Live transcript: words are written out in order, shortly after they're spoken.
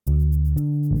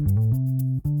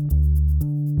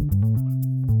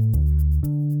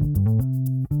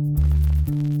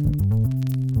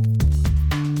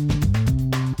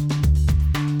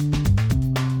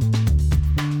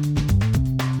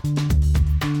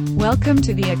Welcome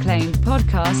to the acclaimed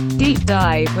podcast, Deep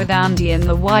Dive with Andy and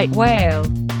the White Whale.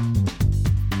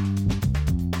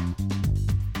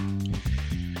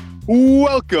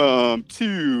 Welcome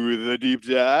to the Deep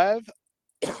Dive.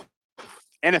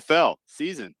 NFL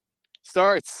season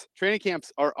starts. Training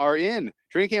camps are in.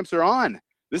 Training camps are on.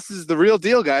 This is the real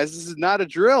deal, guys. This is not a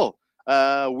drill.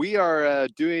 We are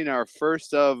doing our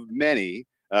first of many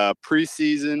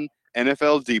preseason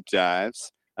NFL deep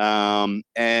dives.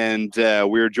 And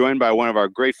we're joined by one of our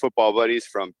great football buddies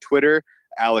from Twitter,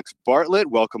 Alex Bartlett.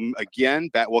 Welcome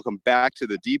again. Welcome back to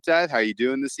the deep dive. How are you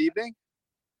doing this evening?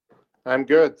 I'm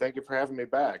good. Thank you for having me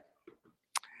back.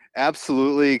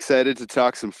 Absolutely excited to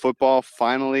talk some football.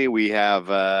 Finally, we have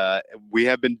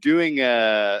been doing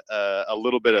a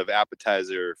little bit of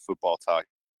appetizer football talk,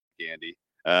 Andy,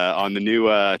 on the new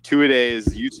Two-A-Days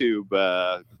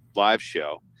YouTube live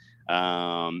show.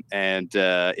 And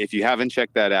if you haven't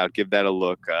checked that out, give that a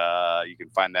look. You can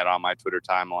find that on my Twitter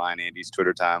timeline, Andy's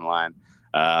Twitter timeline.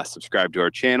 Subscribe to our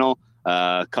channel.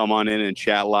 Come on in and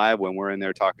chat live when we're in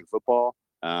there talking football.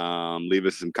 Leave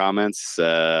us some comments.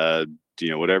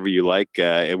 Whatever you like.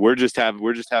 We're just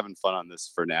having fun on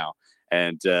this for now,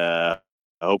 and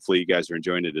hopefully you guys are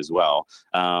enjoying it as well.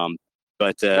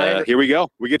 But here we go.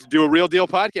 We get to do a real deal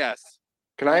podcast.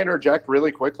 Can I interject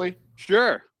really quickly?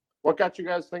 Sure. What got you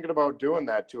guys thinking about doing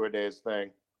that Two-A-Days thing?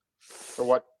 Or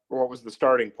what was the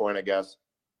starting point, I guess?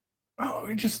 Oh,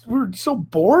 we're so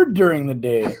bored during the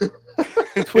day.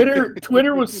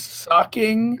 Twitter was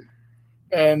sucking,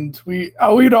 and we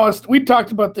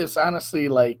talked about this honestly,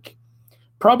 like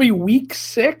probably week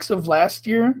 6 of last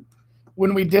year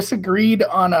when we disagreed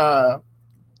on a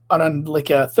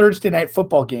Thursday night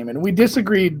football game, and we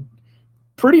disagreed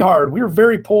pretty hard. We were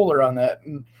very polar on that,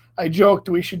 and I joked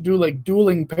we should do like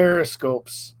dueling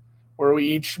periscopes where we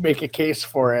each make a case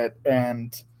for it,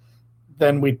 and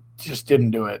then we just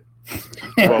didn't do it.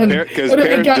 Well, because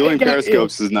dueling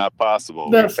periscopes is not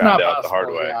possible. That's we found not out possible, the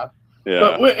hard way.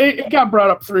 Yeah. But it got brought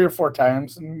up 3 or 4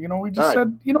 times, and we just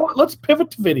said, you know what, let's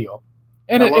pivot to video.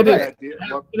 And it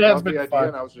has been fun.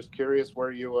 And I was just curious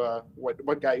where you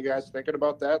what got you guys thinking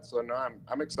about that. So no,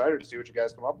 I'm excited to see what you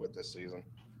guys come up with this season.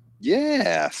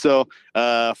 Yeah. So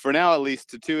for now, at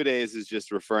least, Two-A-Days is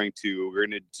just referring to we're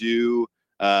going to do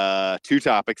 2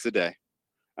 topics a day.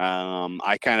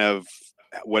 I kind of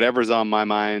whatever's on my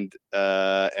mind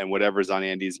and whatever's on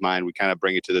Andy's mind, we kind of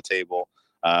bring it to the table.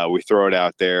 We throw it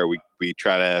out there. We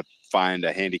try to find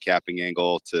a handicapping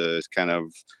angle to kind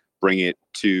of bring it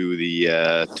to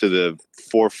the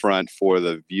forefront for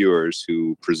the viewers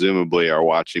who presumably are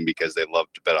watching because they love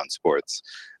to bet on sports.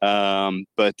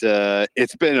 But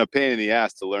it's been a pain in the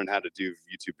ass to learn how to do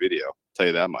YouTube video. I'll tell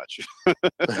you that much.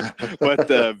 But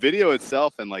the video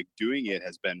itself and like doing it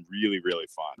has been really, really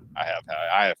fun. I have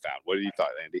found. What do you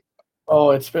thought, Andy? Oh,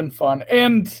 it's been fun.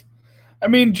 And I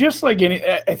mean, just like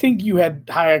I think you had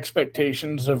high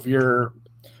expectations of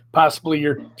possibly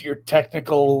your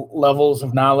technical levels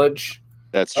of knowledge.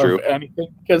 That's true. Of anything,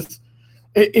 because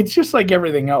it's just like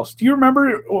everything else. Do you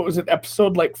remember, what was it,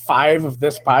 episode like 5 of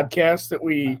this podcast that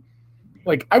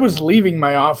I was leaving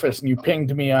my office and you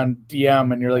pinged me on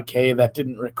DM and you're like, hey, that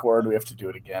didn't record. We have to do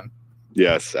it again.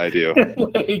 Yes, I do.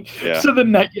 Yeah. So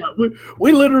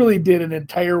we literally did an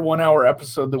entire 1-hour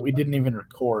episode that we didn't even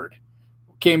record.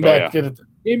 Came back, did it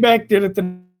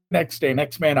the next day,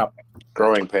 next man up.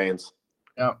 Growing pains.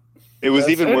 Yeah. It was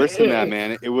even worse than that,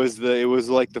 man. It was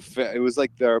like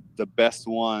the best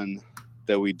one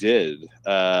that we did.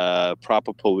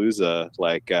 Propapalooza,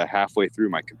 like halfway through,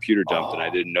 my computer dumped and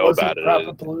I didn't know about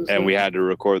it, and we had to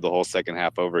record the whole second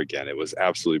half over again. It was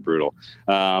absolutely brutal.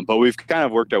 But we've kind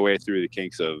of worked our way through the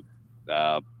kinks of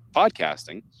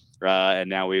podcasting. And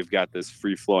now we've got this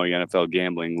free-flowing NFL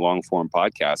gambling long-form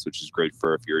podcast, which is great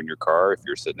for if you're in your car, if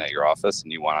you're sitting at your office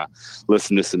and you want to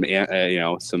listen to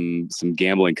some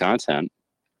gambling content.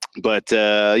 But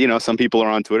some people are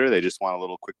on Twitter; they just want a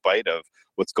little quick bite of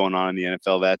what's going on in the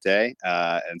NFL that day.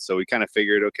 And so we kind of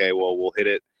figured, okay, well, we'll hit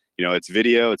it. It's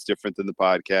video; it's different than the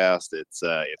podcast. It's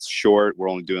short. We're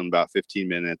only doing about 15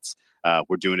 minutes.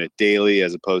 We're doing it daily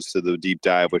as opposed to the deep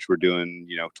dive, which we're doing,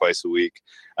 twice a week.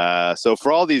 So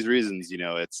for all these reasons,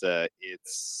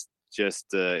 it's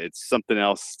something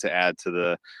else to add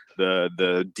to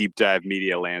the deep dive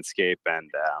media landscape. And,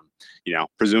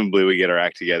 presumably we get our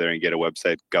act together and get a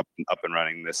website up and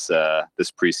running this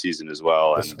preseason as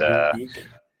well. And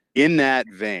in that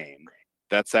vein,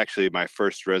 that's actually my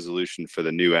first resolution for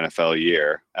the new NFL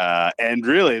year. And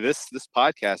really this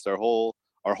podcast, our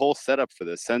whole setup for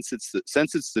this, since it's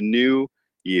the new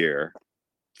year,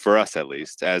 for us at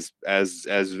least, as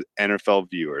NFL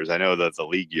viewers. I know that the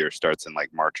league year starts in like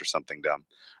March or something dumb,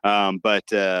 but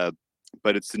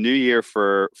it's the new year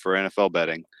for NFL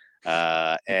betting,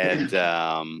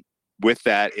 and with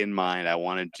that in mind, I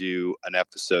want to do an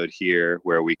episode here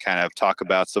where we kind of talk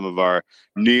about some of our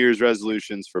New Year's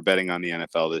resolutions for betting on the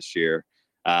NFL this year.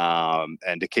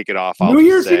 And to kick it off, New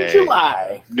Year's in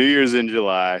July. New Year's in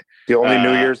July. The only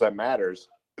New Year's that matters.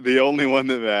 The only one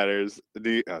that matters.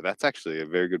 That's actually a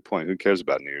very good point. Who cares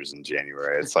about New Year's in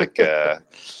January? It's like right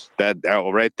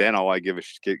then. All I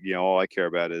all I care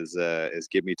about is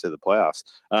get me to the playoffs.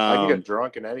 I can get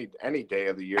drunk in any day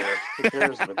of the year. Who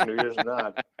cares if it's New Year's or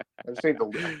not? I just need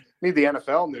the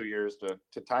NFL New Year's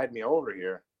to tide me over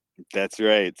here. That's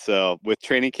right. So with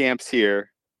training camps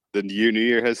here, the new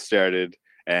year has started,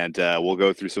 and we'll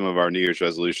go through some of our New Year's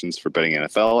resolutions for betting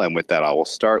NFL. And with that, I will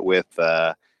start with.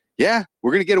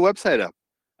 We're going to get a website up.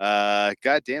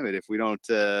 God damn it. If we don't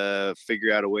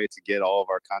figure out a way to get all of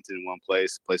our content in one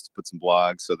place to put some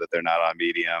blogs so that they're not on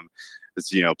Medium.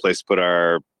 It's, place to put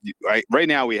right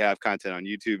now we have content on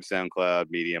YouTube,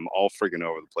 SoundCloud, Medium, all freaking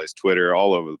over the place, Twitter,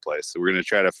 all over the place. So we're going to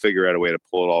try to figure out a way to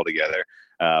pull it all together,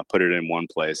 put it in one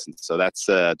place. And so that's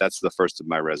the first of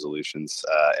my resolutions.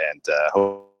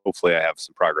 Hopefully I have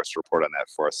some progress to report on that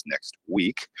for us next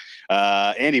week.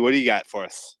 Andy, what do you got for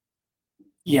us?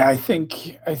 Yeah, I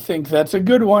think that's a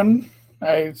good one.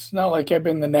 It's not like I've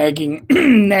been the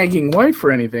nagging wife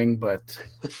or anything, but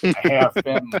I have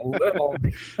been a little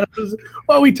because,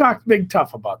 well, we talked big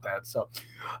tough about that. So,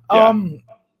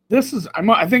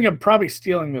 I think I'm probably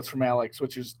stealing this from Alex,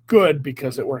 which is good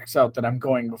because it works out that I'm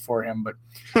going before him. But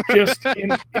just in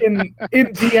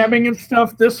DMing and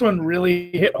stuff, this one really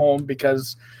hit home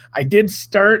because I did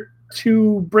start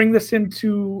to bring this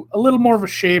into a little more of a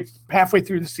shape halfway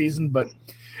through the season, but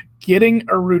getting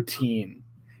a routine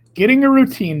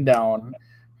down,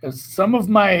 because some of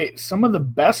the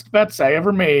best bets I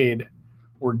ever made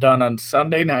were done on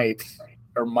Sunday night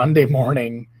or Monday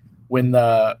morning when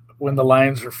the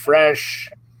lines were fresh,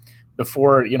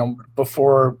 before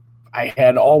I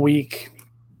had all week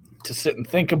to sit and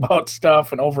think about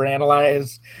stuff and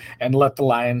overanalyze and let the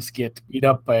lines get beat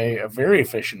up by a very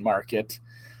efficient market.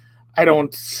 I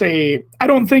don't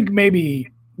think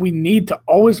maybe we need to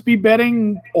always be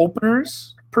betting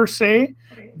openers per se,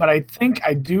 but I think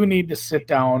I do need to sit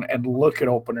down and look at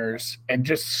openers and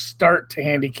just start to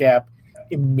handicap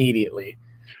immediately.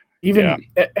 Even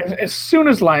as soon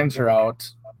as lines are out,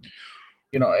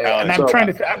 and I'm trying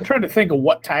to think of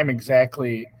what time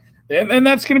exactly, and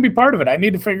that's going to be part of it. I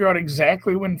need to figure out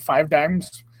exactly when Five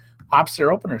Dimes pops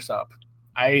their openers up.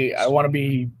 I want to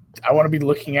be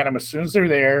looking at them as soon as they're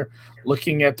there,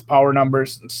 looking at the power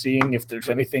numbers and seeing if there's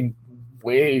anything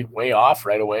way off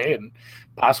right away, and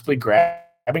possibly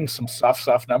grabbing some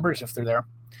soft numbers if they're there.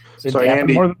 So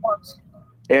Andy, more than once.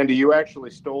 Andy, you actually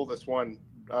stole this one.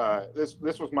 This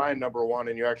was my number one,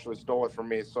 and you actually stole it from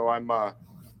me. So I'm.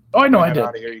 I know I did.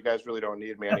 Out of here. You guys really don't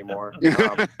need me anymore.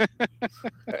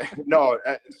 No.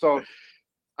 So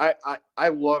I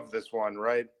love this one,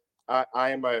 right?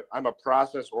 I'm a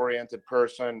process oriented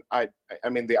person. I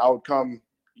mean the outcome,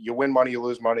 you win money, you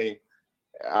lose money.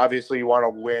 Obviously you want to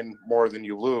win more than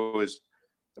you lose,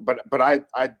 but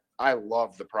I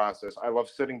love the process. I love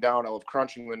sitting down. I love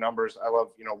crunching the numbers. I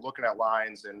love, looking at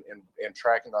lines and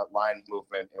tracking that line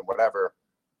movement and whatever.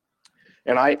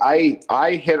 And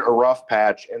I hit a rough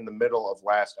patch in the middle of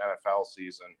last NFL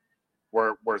season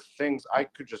where things I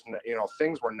could just,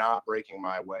 things were not breaking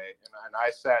my way. And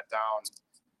I sat down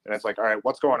and it's like, all right,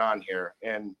 what's going on here?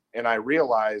 And I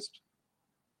realized,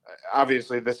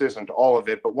 obviously this isn't all of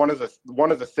it, but one of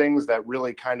the things that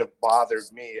really kind of bothered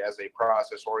me as a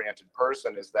process oriented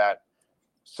person is that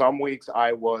some weeks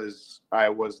I was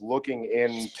looking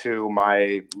into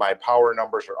my power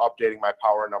numbers or updating my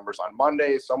power numbers on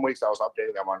Monday. Some weeks I was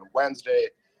updating them on Wednesday.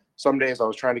 Some days I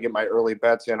was trying to get my early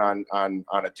bets in on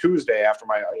a Tuesday after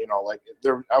my,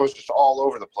 I was just all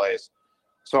over the place.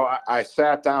 So I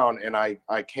sat down and I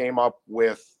came up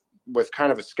with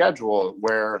kind of a schedule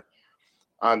where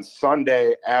on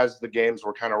Sunday, as the games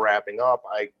were kind of wrapping up,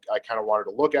 I kind of wanted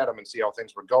to look at them and see how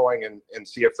things were going and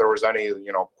see if there was any,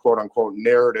 quote unquote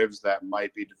narratives that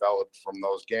might be developed from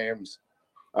those games.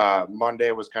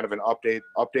 Monday was kind of an update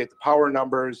the power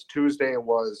numbers. Tuesday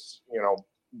was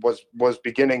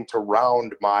beginning to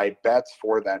round my bets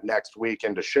for that next week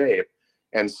into shape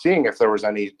and seeing if there was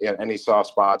any soft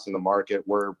spots in the market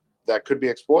where that could be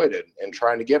exploited and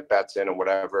trying to get bets in and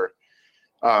whatever.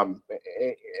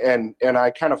 And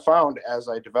I kind of found as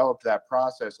I developed that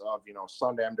process of,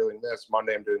 Sunday I'm doing this,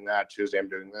 Monday I'm doing that, Tuesday I'm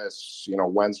doing this,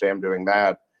 Wednesday I'm doing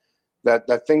that.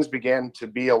 that things began to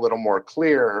be a little more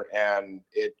clear, and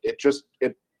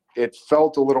it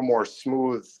felt a little more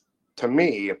smooth to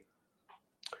me.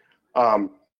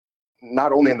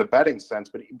 Not only in the betting sense,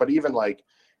 but even like,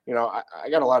 you know, I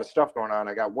got a lot of stuff going on.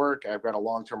 I got work. I've got a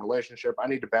long-term relationship. I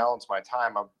need to balance my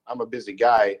time. I'm a busy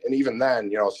guy. And even then,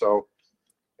 you know, so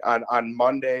on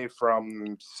Monday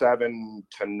from 7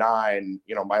 to 9,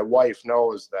 you know, my wife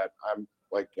knows that I'm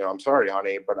like, you know, I'm sorry,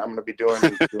 honey, but I'm going to be doing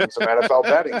some NFL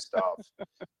betting stuff.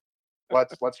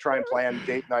 Let's try and plan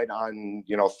date night on,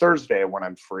 you know, Thursday when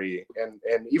I'm free.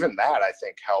 And even that, I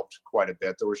think, helped quite a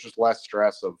bit. There was just less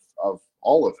stress of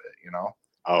all of it, you know?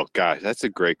 Oh gosh, that's a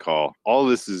great call. All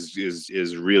this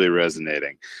is really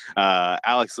resonating.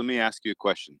 Alex, let me ask you a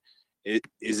question.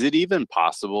 Is it even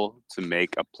possible to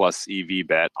make a plus EV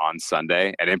bet on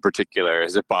Sunday? And in particular,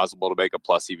 is it possible to make a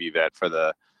plus EV bet for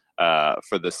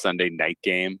the Sunday night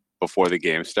game before the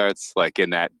game starts, like in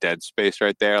that dead space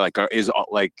right there? Like,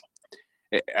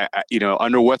 you know,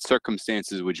 under what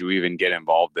circumstances would you even get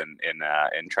involved in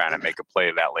trying to make a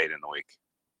play that late in the week?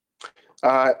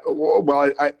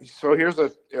 Well, so here's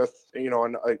you know,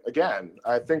 and again,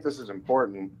 I think this is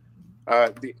important.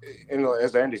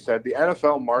 As Andy said, the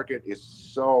NFL market is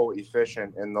so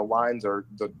efficient and the lines are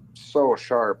so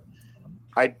sharp.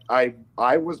 I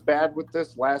was bad with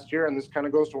this last year, and this kind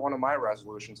of goes to one of my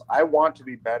resolutions. I want to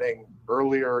be betting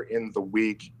earlier in the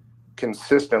week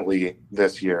consistently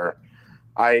this year.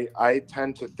 I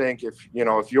tend to think if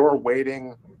you're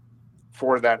waiting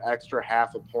for that extra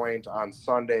half a point on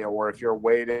Sunday, or if you're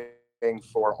waiting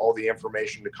for all the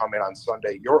information to come in on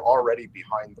Sunday, you're already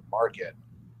behind the market.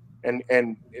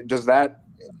 And does that,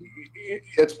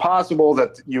 it's possible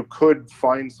that you could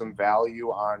find some value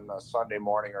on a Sunday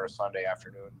morning or a Sunday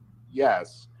afternoon.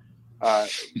 Yes.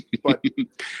 But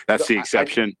that's the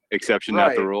exception, right,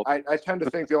 not the rule. I tend to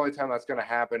think the only time that's going to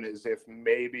happen is if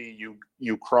maybe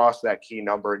you cross that key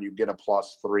number and you get a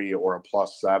 +3 or a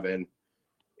 +7.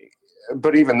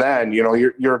 But even then, you know,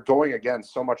 you're going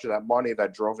against so much of that money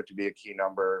that drove it to be a key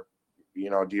number. You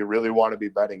know, do you really want to be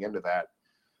betting into that?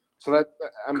 So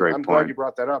I'm glad you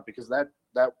brought that up, because that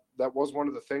was one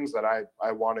of the things that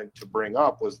I wanted to bring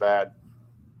up, was that,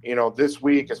 you know, this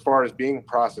week, as far as being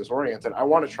process oriented, I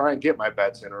want to try and get my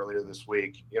bets in earlier this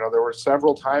week. You know, there were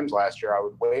several times last year I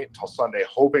would wait until Sunday,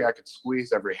 hoping I could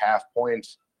squeeze every half point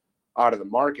out of the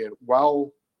market.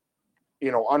 Well,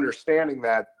 you know, understanding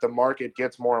that the market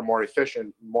gets more and more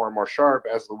efficient, more and more sharp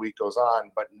as the week goes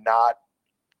on, but not,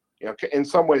 you know, in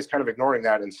some ways kind of ignoring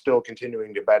that and still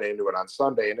continuing to bet into it on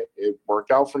Sunday. And it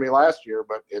worked out for me last year,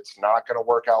 but it's not going to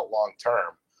work out long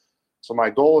term. So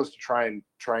my goal is to try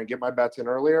and get my bets in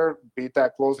earlier, beat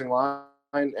that closing line,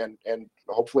 and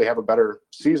hopefully have a better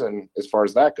season as far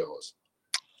as that goes.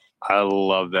 I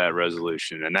love that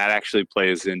resolution. And that actually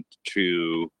plays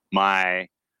into my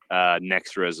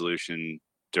next resolution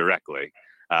directly,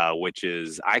 which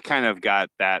is I kind of got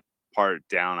that part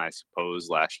down, I suppose,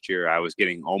 last year. I was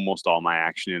getting almost all my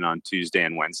action in on Tuesday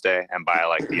and Wednesday, and by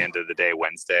like the end of the day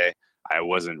Wednesday, I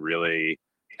wasn't really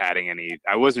adding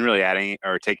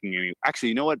or taking any. Actually,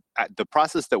 you know what? The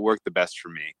process that worked the best for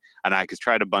me, and I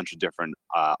tried a bunch of different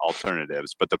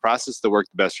alternatives, but the process that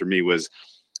worked the best for me was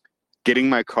getting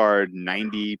my card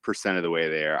 90% of the way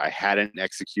there. I hadn't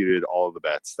executed all of the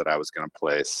bets that I was going to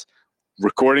place.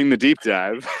 Recording the deep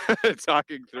dive,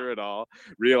 talking through it all,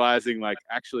 realizing like,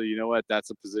 actually, you know what? That's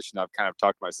a position I've kind of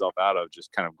talked myself out of,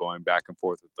 just kind of going back and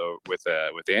forth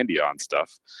with Andy on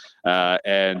stuff,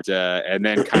 and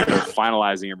then kind of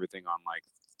finalizing everything on like,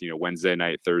 you know, Wednesday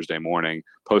night, Thursday morning,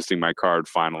 posting my card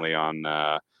finally on,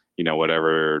 you know,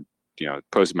 whatever, you know,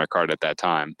 posting my card at that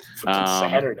time.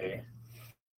 Saturday.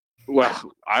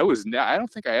 Well, I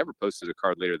don't think I ever posted a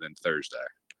card later than Thursday.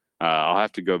 I'll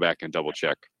have to go back and double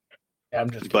check. Yeah, I'm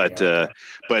just but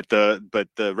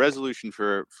the resolution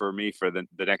for me for the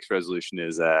next resolution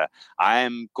is I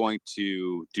am going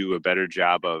to do a better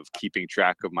job of keeping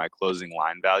track of my closing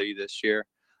line value this year.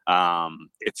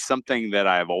 It's something that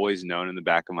I've always known in the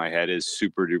back of my head is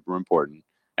super duper important,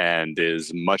 and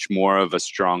is much more of a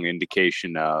strong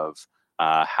indication of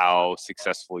how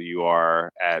successful you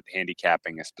are at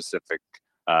handicapping a specific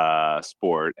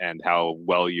sport, and how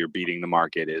well you're beating the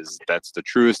market. That's the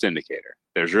truest indicator.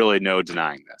 There's really no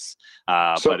denying this.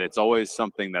 But it's always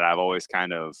something that I've always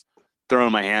kind of thrown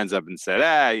my hands up and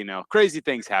said, you know, crazy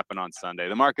things happen on Sunday.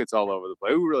 The market's all over the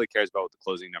place. Who really cares about what the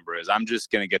closing number is? I'm just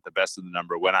going to get the best of the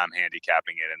number when I'm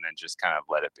handicapping it, and then just kind of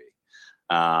let it be.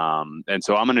 And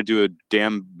so I'm going to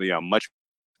do a much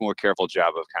more careful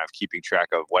job of kind of keeping track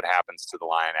of what happens to the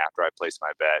line after I place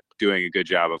my bet, doing a good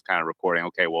job of kind of reporting,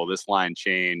 okay, well, this line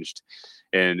changed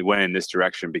and went in this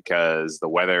direction because the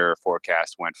weather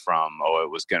forecast went from,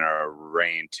 it was going to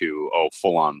rain to,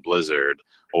 full on blizzard,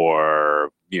 or,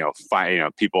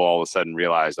 people all of a sudden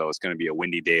realized, it's going to be a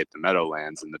windy day at the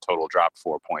Meadowlands, and the total dropped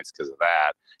 4 points because of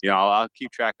that. I'll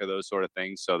keep track of those sort of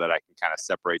things so that I can kind of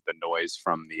separate the noise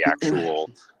from the actual,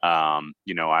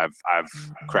 I've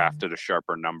crafted a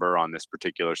sharper number on this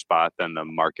particular spot than the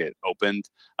market opened.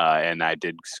 And I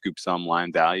did scoop some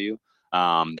line value.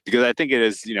 Because I think it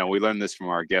is, we learned this from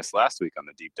our guest last week on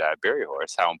the deep dive, Barry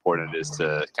Horse, how important it is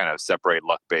to kind of separate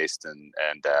luck based and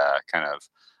kind of,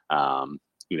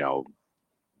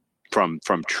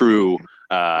 from true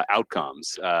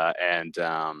outcomes. And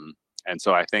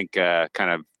so I think kind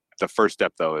of the first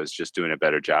step, though, is just doing a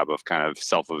better job of kind of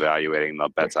self-evaluating the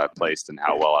bets I've placed and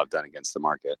how well I've done against the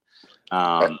market.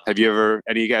 Have any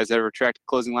of you guys ever tracked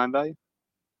closing line value?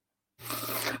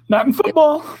 Not in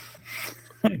football.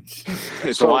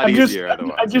 It's a lot easier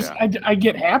otherwise. I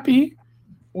get happy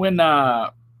when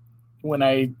I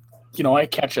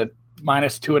catch a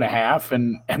 -2.5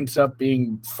 and ends up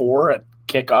being 4 at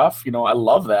kickoff. I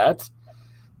love that.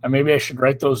 And maybe I should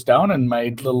write those down in my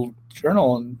little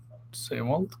journal and say,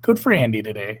 well, good for Andy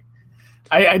today.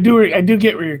 I do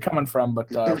get where you're coming from, but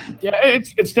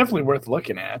it's definitely worth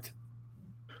looking at.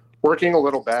 Working a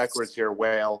little backwards here,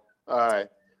 Whale.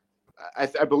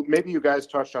 Maybe you guys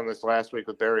touched on this last week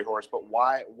with Barry Horse, but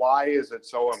why is it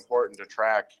so important to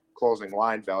track closing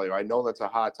line value? I know that's a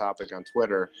hot topic on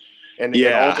Twitter, and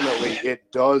ultimately it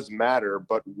does matter,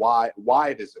 but why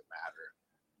does it matter?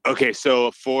 Okay,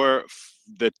 so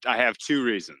I have 2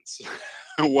 reasons.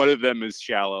 One of them is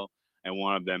shallow, and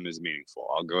one of them is meaningful.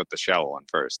 I'll go with the shallow one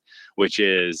first, which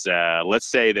is, let's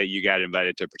say that you got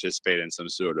invited to participate in some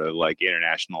sort of like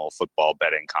international football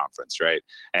betting conference, right?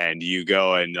 And you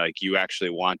go and like you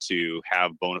actually want to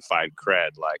have bona fide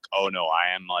cred, like, oh no, I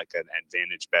am like an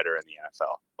advantage bettor in the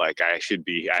NFL. Like I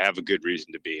have a good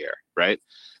reason to be here, right?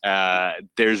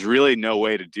 There's really no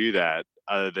way to do that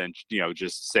other than,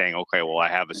 just saying, okay, well, I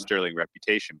have a sterling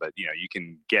reputation, but, you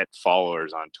can get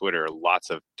followers on Twitter lots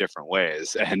of different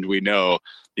ways. And we know,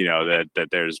 that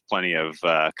there's plenty of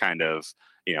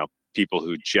people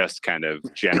who just kind of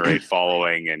generate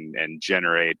following and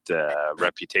generate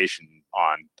reputation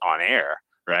on air.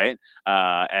 Right.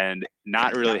 And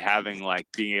not really having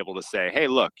being able to say, hey,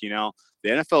 look, the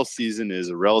NFL season is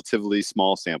a relatively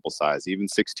small sample size, even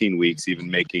 16 weeks, even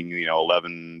making,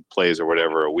 11 plays or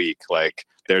whatever a week. Like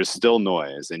there's still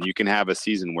noise, and you can have a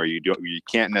season where you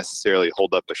can't necessarily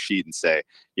hold up a sheet and say,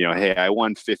 hey, I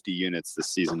won 50 units this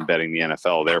season betting the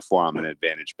NFL, therefore I'm an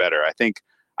advantage bettor. I think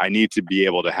I need to be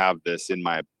able to have this in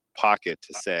my pocket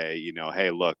to say,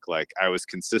 hey, look, like I was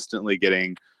consistently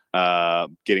getting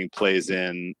plays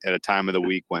in at a time of the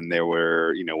week when there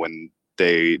were, when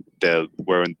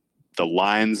the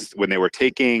lines, when they were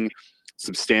taking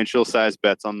substantial size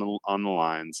bets on the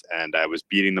lines, and I was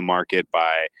beating the market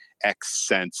by X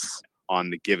cents on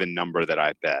the given number that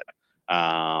I bet.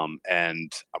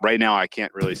 And right now I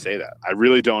can't really say that. I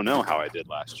really don't know how I did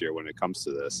last year when it comes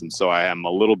to this. And so I am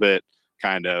a little bit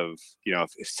kind of,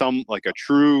 if some like a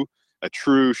true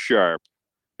sharp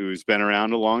who's been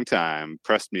around a long time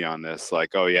pressed me on this, like,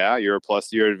 oh yeah, you're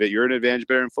an advantage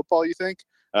bettor in football, you think?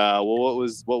 Well,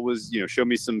 what was, show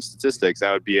me some statistics.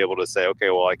 I would be able to say, okay,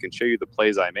 well, I can show you the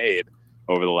plays I made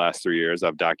over the last 3 years.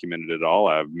 I've documented it all.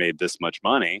 I've made this much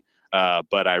money,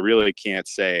 but I really can't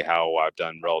say how I've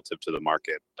done relative to the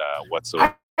market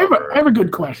whatsoever. I have a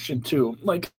good question too.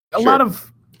 Like a lot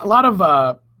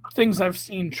of things I've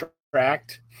seen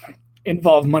tracked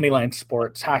involve moneyline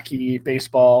sports, hockey,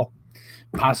 baseball,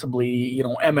 possibly,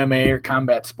 MMA or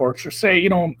combat sports, or say,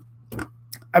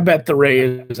 I bet the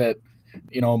Rays at,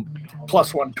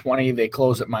 plus 120, they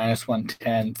close at minus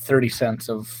 110, 30 cents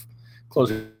of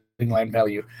closing line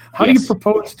value. How do you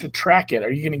propose to track it?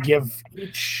 Are you going to give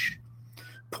each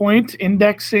point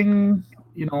indexing,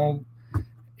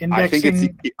 I think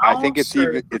it's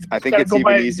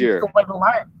even easier. Go by the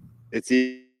line. It's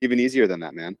even easier than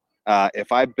that, man.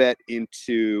 If I bet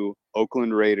into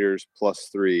Oakland Raiders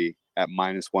 +3 at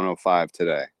minus 105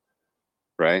 today,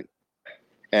 right?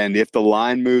 And if the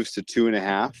line moves to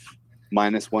 2.5,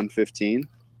 minus 115,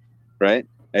 right?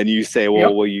 And you say,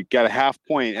 well, you got a half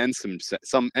point and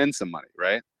some money,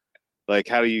 right? Like,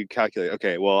 how do you calculate?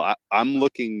 Okay, well, I'm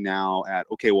looking now at,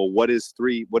 okay, well, what does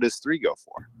three go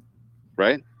for,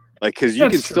 right? Like, because you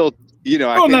can still,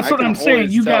 that's what I'm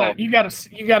saying. You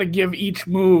gotta give each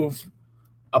move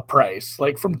a price.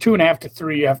 Like from 2.5 to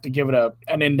 3, you have to give it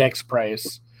an index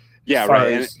price. Yeah,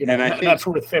 right. And I think that's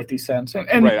worth 50 cents.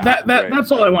 And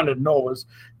that's all I wanted to know was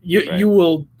you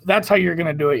will. That's how you're going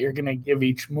to do it. You're going to give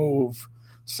each move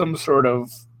some sort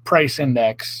of price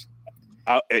index.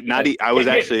 I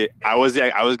was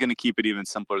going to keep it even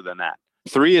simpler than that.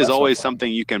 3 is always something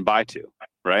you can buy to,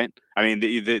 right? I mean,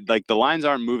 the lines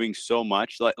aren't moving so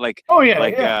much. Like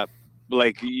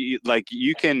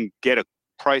you can get a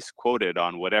price quoted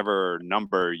on whatever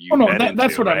number you bet into,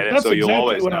 that's what right? that's so exactly you'll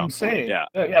always what know. I'm saying. Yeah,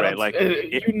 right. Like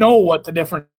you know what the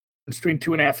difference between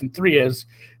 2.5 and 3 is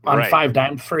on 5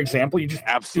 dimes, for example. You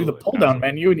just do the pull down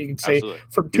menu, and you can say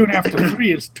from 2.5 to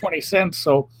 3 is 20 cents.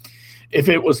 So if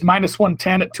it was minus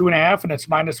 110 at 2.5 and it's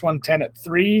minus 110 at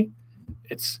 3,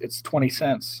 it's 20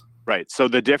 cents. Right. So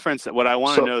the difference, what I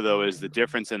want to know though, is the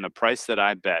difference in the price that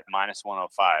I bet minus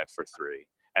 105 for 3,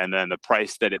 and then the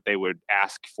price that they would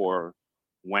ask for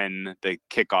when the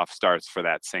kickoff starts for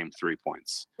that same 3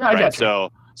 points. Yeah, I got you.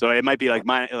 So it might be like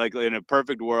like in a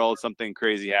perfect world, something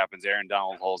crazy happens. Aaron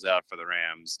Donald holds out for the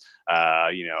Rams.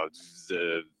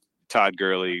 The Todd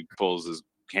Gurley pulls his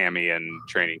hammy in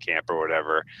training camp or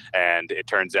whatever, and it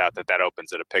turns out that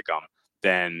opens at a pick'em.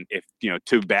 Then if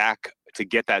to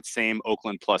get that same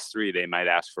Oakland plus 3, they might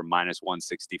ask for minus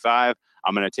 165.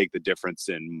 I'm going to take the difference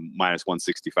in minus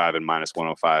 165 and minus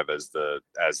 105 as the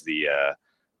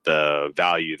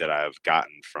value that I've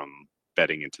gotten from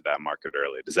betting into that market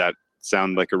early. Does that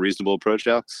sound like a reasonable approach,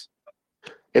 Alex?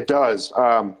 It does.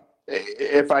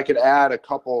 If I could add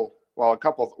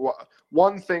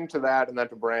one thing to that, and then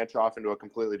to branch off into a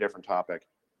completely different topic.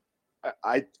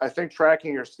 I think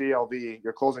tracking your CLV,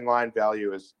 your closing line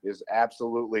value, is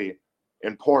absolutely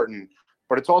important,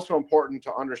 but it's also important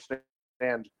to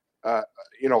understand,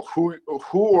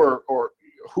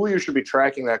 who you should be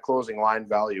tracking that closing line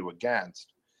value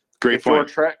against. Great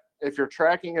point. If you're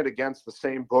tracking it against the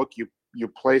same book you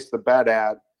place the bet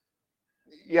at,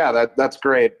 yeah, that's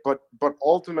great. But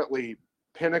ultimately,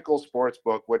 Pinnacle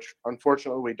Sportsbook, which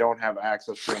unfortunately we don't have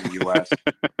access to in the U.S.,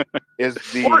 is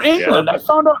the or England. I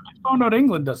found out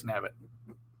England doesn't have it.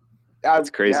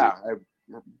 That's crazy. Yeah, I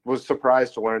was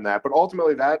surprised to learn that. But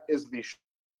ultimately, that is the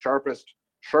sharpest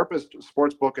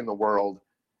sports book in the world.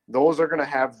 Those are going to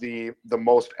have the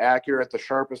most accurate, the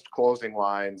sharpest closing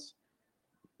lines.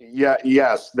 Yeah,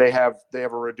 yes, they have a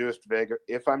reduced vig.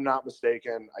 If I'm not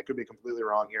mistaken, I could be completely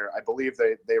wrong here. I believe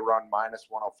they run minus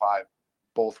 105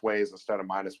 both ways instead of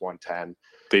minus 110.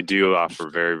 They do offer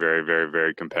very, very, very,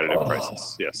 very competitive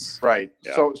prices. Yes. Right.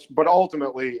 Yeah. So, but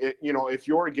ultimately, if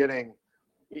you're getting,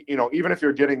 even if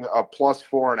you're getting a plus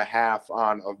 4.5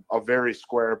 on a very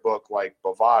square book like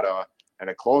Bovada, and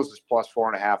it closes plus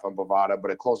 4.5 on Bovada, but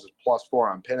it closes plus 4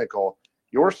 on Pinnacle,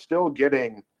 you're still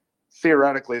getting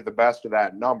theoretically the best of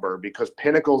that number, because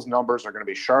Pinnacle's numbers are going to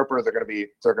be sharper. They're going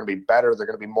to be better. They're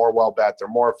going to be more well bet.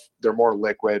 They're more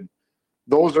liquid.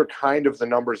 Those are kind of the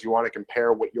numbers you want to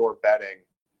compare what you're betting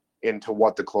into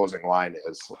what the closing line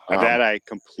is. That I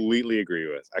completely agree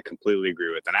with.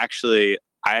 And actually,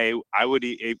 I would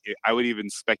even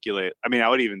speculate. I mean, I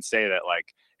would even say that like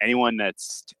anyone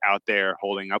that's out there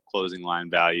holding up closing line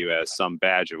value as some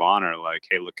badge of honor, like,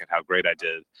 hey, look at how great I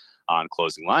did on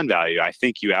closing line value. I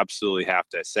think you absolutely have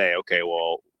to say, okay,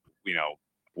 well,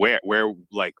 where,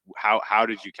 like, how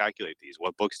did you calculate these?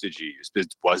 What books did you use?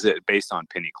 Was it based on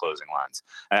penny closing lines?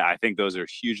 I think those are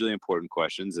hugely important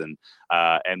questions, and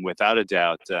without a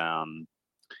doubt, I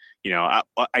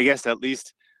guess at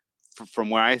least from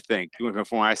where I think, from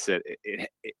where I sit,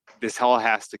 this all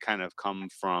has to kind of come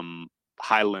from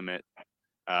high limit,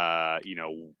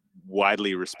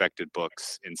 widely respected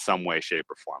books in some way, shape,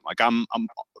 or form. Like I'm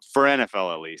for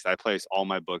NFL at least, I place all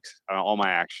my books, all my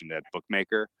action at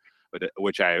Bookmaker,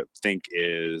 which I think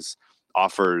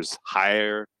offers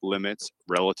higher limits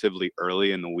relatively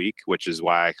early in the week, which is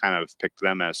why I kind of picked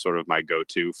them as sort of my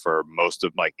go-to for most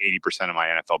of, like 80% of my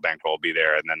NFL bankroll will be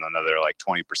there, and then another like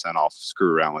 20% I'll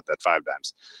screw around with that 5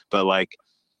 dimes. But like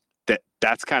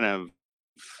that's kind of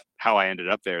how I ended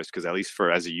up there, is because at least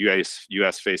as a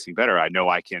US facing bettor, I know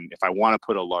I can, if I want to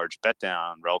put a large bet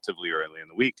down relatively early in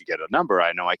the week to get a number,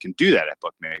 I know I can do that at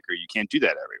Bookmaker. You can't do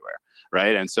that everywhere,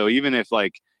 right? And so even if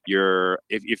like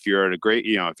if you're at a great,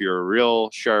 if you're a real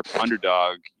sharp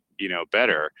underdog,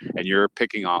 bettor, and you're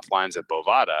picking off lines at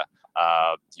Bovada,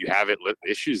 you have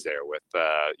issues there with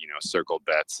circled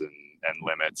bets and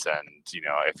limits, and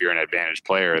if you're an advantage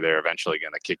player, they're eventually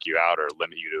going to kick you out or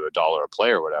limit you to $1 a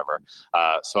play or whatever.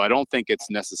 So I don't think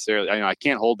it's necessarily, I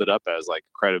can't hold it up as like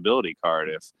a credibility card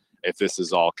if this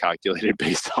is all calculated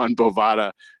based on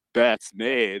Bovada bets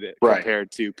made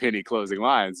compared to penny closing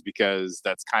lines, because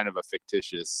that's kind of a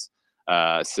fictitious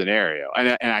scenario.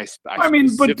 And I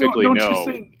specifically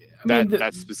know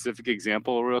that specific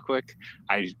example real quick.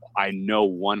 I know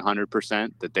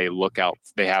 100% that they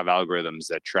have algorithms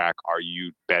that track, are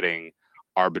you betting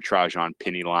arbitrage on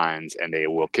penny lines and they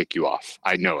will kick you off.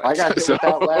 I know it. I got hit with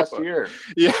that last year.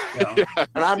 Yeah. And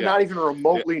I'm not even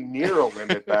remotely near a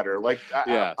limit better. Like,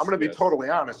 I'm going to be totally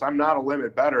honest. I'm not a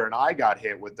limit better, and I got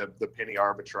hit with the penny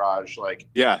arbitrage. Like,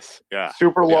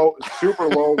 super low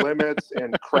limits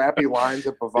and crappy lines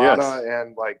at Bovada,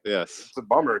 and like, it's a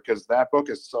bummer because that book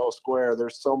is so square.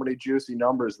 There's so many juicy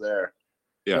numbers there.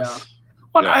 Well,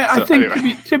 I think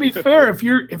anyway. to be fair, if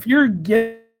you're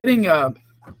getting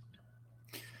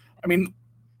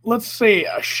let's say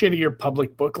a shittier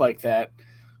public book like that,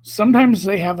 sometimes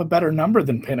they have a better number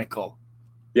than Pinnacle.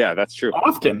 Yeah, that's true.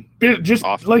 Often.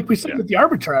 Like we said with the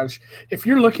arbitrage, if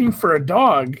you're looking for a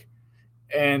dog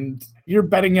and you're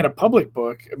betting in a public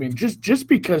book, I mean, just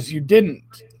because you didn't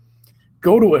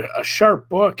go to a sharp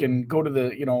book and go to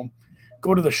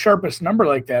the sharpest number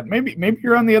like that, maybe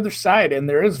you're on the other side and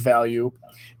there is value.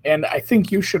 And I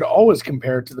think you should always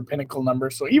compare it to the Pinnacle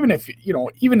number. So even if,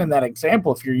 even in that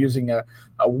example, if you're using a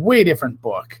way different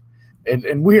book,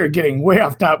 and we are getting way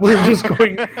off top, we're just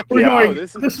going,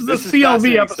 this is a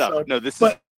CLV episode. Stuff. No, this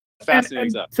is fascinating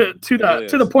stuff.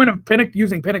 To the point of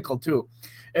using Pinnacle too,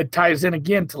 it ties in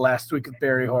again to last week with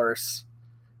Barry Horse.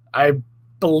 I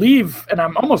believe, and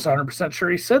I'm almost 100%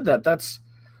 sure he said that's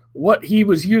what he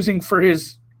was using for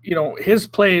his, his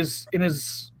plays in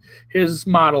his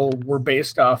model were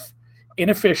based off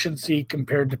inefficiency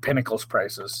compared to Pinnacle's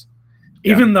prices,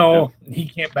 even though he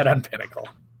can't bet on Pinnacle.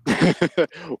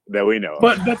 That we know.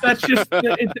 But that's just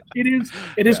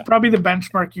it is probably the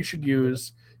benchmark you should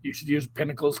use. You should use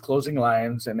Pinnacle's closing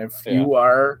lines, and if you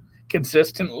are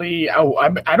consistently,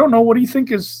 I don't know. What do you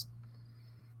think is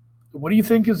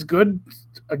good?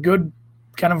 A good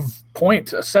kind of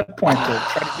point, a set point to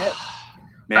try to get.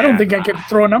 Man, I don't think I could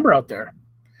throw a number out there.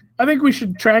 I think we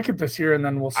should track it this year, and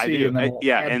then we'll see. And then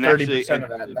we'll add 30% of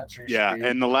that. That's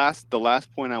and the last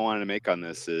point I wanted to make on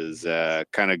this is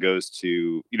kind of goes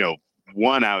to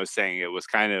one, I was saying it was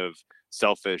kind of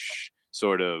selfish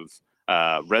sort of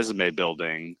resume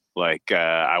building. Like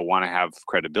I want to have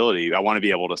credibility. I want to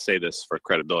be able to say this for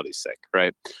credibility's sake,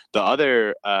 right? The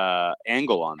other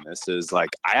angle on this is like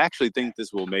I actually think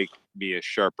this will make me a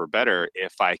sharper better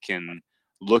if I can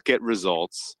look at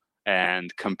results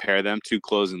and compare them to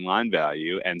closing line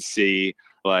value and see,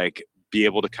 like, be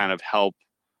able to kind of help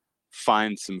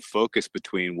find some focus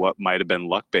between what might have been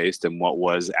luck based and what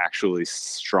was actually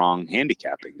strong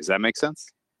handicapping. Does that make sense?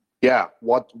 Yeah.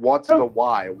 What's the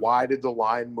why? Why did the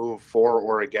line move for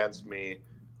or against me?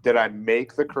 Did I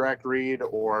make the correct read,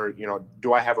 or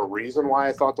do I have a reason why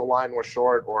I thought the line was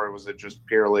short, or was it just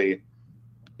purely,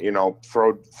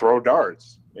 throw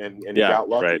darts and you got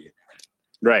lucky?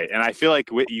 Right. And I feel like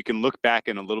you can look back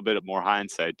in a little bit more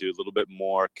hindsight, do a little bit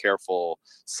more careful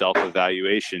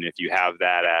self-evaluation if you have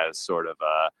that as sort of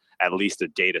at least a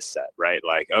data set, right?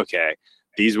 Like, okay,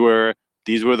 these were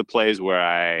the plays where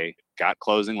I got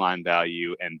closing line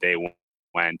value and they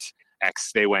went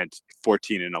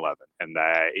 14 and 11. And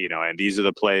and these are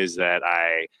the plays that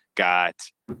I got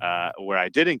where I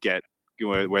didn't get,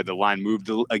 where the line moved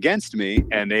against me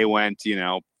and they went,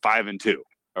 5 and 2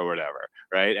 or whatever.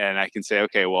 Right. And I can say,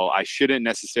 okay, well, I shouldn't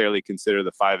necessarily consider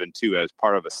the 5 and 2 as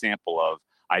part of a sample of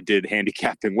I did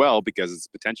handicapping well, because it's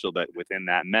potential that within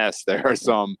that mess, there are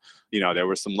some, there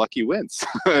were some lucky wins.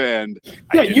 And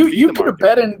you could have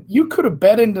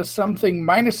bet into something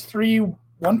 -3,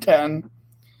 110,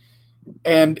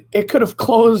 and it could have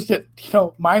closed at,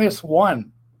 -1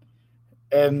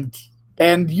 and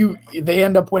they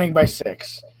end up winning by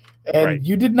 6. And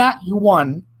you did not, you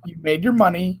won, you made your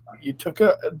money, you took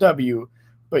a W,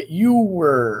 but you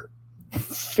were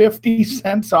 50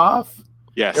 cents off.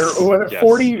 Yes. Or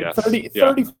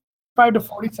 35 to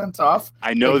 40 cents off.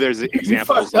 I know there's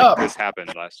examples like this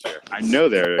happened last year. I know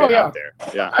they're out there.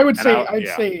 Yeah. I would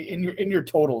say in your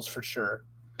totals for sure.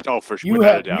 Oh, for sure. You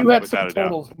had some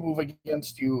totals move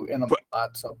against you in a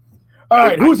lot. So all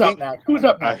right, who's up next?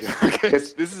 Okay.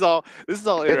 This is all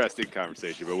interesting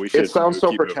conversation, but we should. It sounds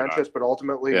so pretentious, but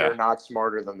ultimately you're not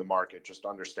smarter than the market. Just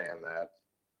understand that.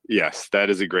 Yes,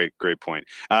 that is a great point.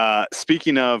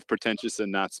 Speaking of pretentious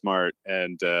and not smart,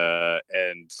 and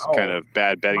kind of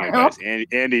bad betting advice,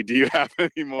 Andy, do you have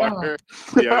any more?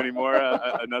 Do you have any more?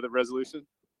 Another resolution?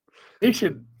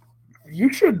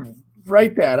 You should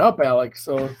write that up, Alex.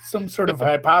 So some sort of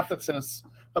hypothesis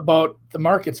about the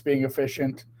markets being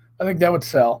efficient. I think that would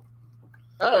sell.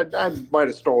 I might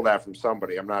have stole that from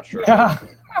somebody. I'm not sure. Yeah.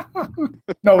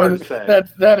 No,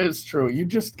 that is true. You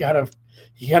just gotta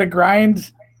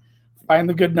grind, find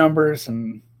the good numbers,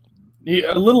 and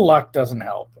A little luck doesn't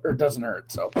help or doesn't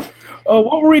hurt. So,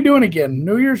 what were we doing again?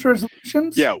 New Year's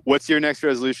resolutions? Yeah. What's your next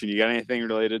resolution? You got anything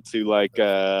related to like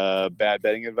bad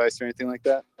betting advice or anything like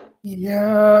that?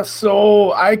 Yeah.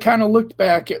 So I kind of looked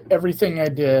back at everything I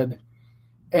did,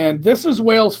 and this is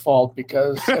Whale's fault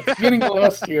because at the beginning of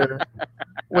last year,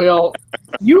 Whale,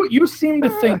 you seem to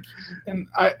think, and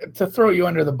to throw you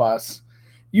under the bus,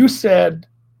 you said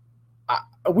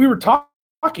we were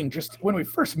talking just when we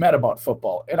first met about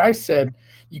football, and I said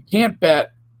you can't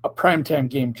bet a primetime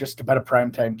game just to bet a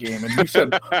primetime game, and you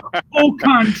said, "Au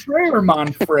contraire,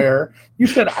 mon frere." You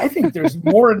said, "I think there's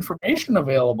more information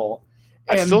available."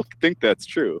 And I still think that's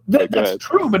true. that's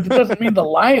true, but it doesn't mean the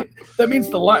line. That means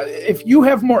the line. If you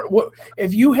have more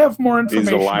information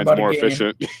the line's about more a game,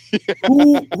 efficient.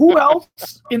 who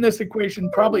else in this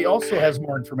equation probably also has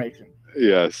more information?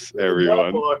 Yes,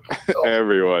 everyone. So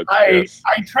Everyone. I Yes.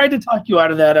 tried to talk you out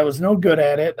of that. I was no good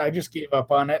at it. I just gave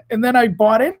up on it, and then I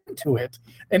bought into it.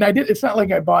 And I did. It's not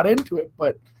like I bought into it,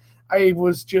 but I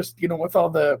was just, with all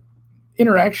the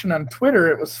interaction on Twitter,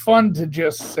 it was fun to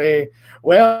just say,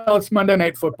 well, it's Monday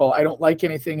Night Football. I don't like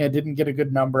anything. I didn't get a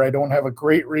good number. I don't have a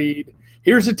great read.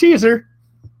 Here's a teaser.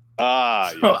 So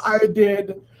Yes. I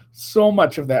did so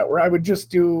much of that where I would just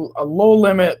do a low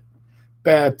limit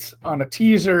bet on a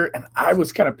teaser, and I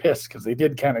was kind of pissed because they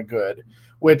did kind of good,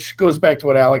 which goes back to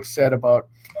what Alex said about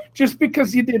just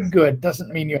because you did good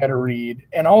doesn't mean you had a read.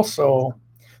 And also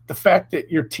the fact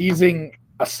that you're teasing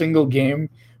a single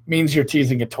game means you're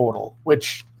teasing a total,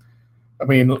 which, I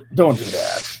mean, don't do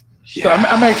that. So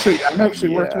I'm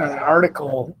actually working on an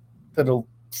article that'll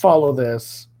follow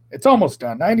this. It's almost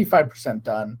done, 95%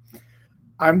 done.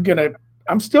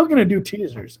 I'm still gonna do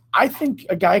teasers. I think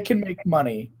a guy can make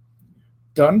money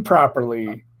done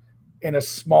properly in a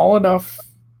small enough,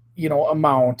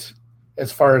 amount as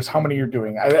far as how many you're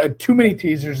doing. Too many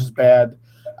teasers is bad.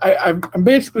 I'm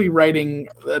basically writing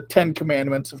the 10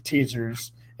 commandments of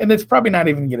teasers, and it's probably not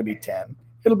even going to be 10.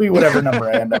 It'll be whatever number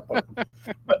I end up with.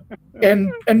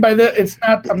 And by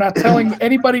that, I'm not telling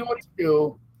anybody what to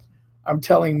do. I'm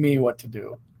telling me what to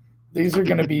do. These are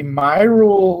going to be my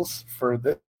rules for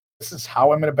this. This is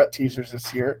how I'm going to bet teasers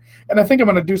this year. And I think I'm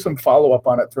going to do some follow-up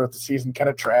on it throughout the season, kind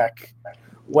of track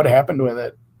what happened with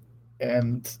it.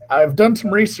 And I've done some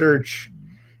research,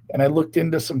 and I looked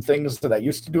into some things that I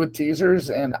used to do with teasers,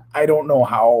 and I don't know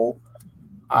how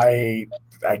I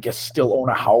guess still own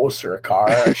a house or a car.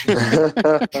 I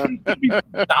shouldn't be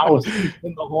thousands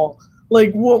in the hole.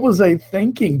 Like, what was I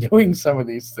thinking doing some of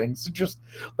these things? Just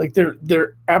like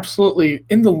they're absolutely,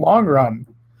 in the long run,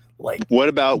 like, what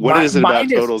is it about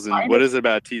totals and what is it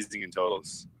about teasing and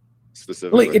totals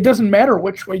specifically? Like, it doesn't matter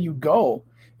which way you go.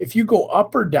 If you go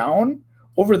up or down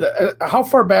over the how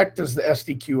far back does the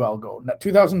SDQL go?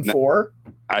 2004?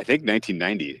 I think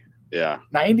 1990. Yeah.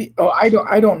 90? Oh, I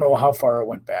don't know how far it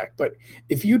went back, but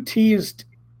if you teased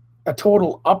a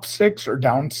total up 6 or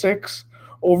down 6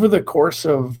 over the course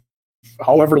of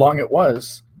however long it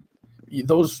was,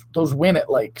 those win at,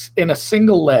 like, in a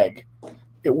single leg,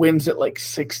 it wins at like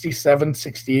 67,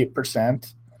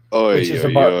 68%, which is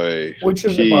about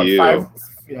 5.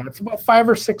 Yeah, it's about 5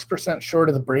 or 6% short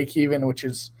of the break even, which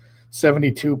is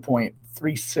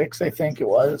 72.36, I think it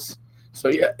was. So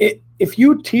yeah, if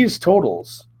you tease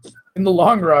totals in the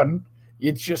long run,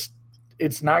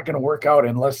 it's not going to work out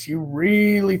unless you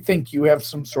really think you have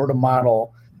some sort of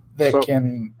model that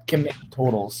can make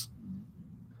totals.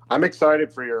 I'm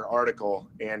excited for your article,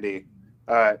 Andy.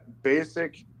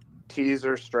 Basic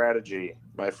teaser strategy,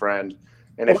 my friend.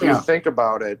 And if you think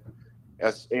about it,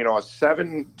 as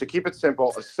to keep it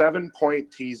simple, a 7-point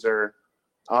teaser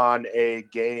on a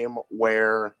game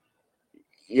where,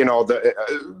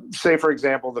 say for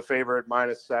example, the favorite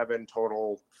 -7,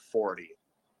 total 40.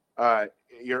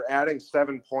 You're adding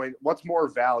 7 points. What's more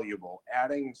valuable,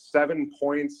 adding 7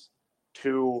 points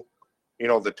to,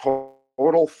 the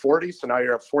total 40? So now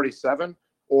you're at 47.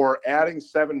 Or adding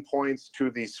 7 points to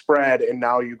the spread, and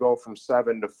now you go from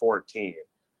 7 to 14.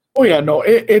 Oh yeah, no,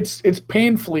 it's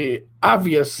painfully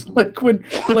obvious. Like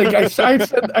I said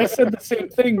the same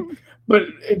thing, but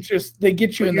it's just they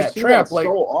get you in that trap. That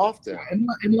so often,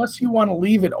 unless you want to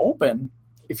leave it open,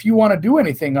 if you want to do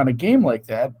anything on a game like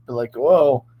that, like,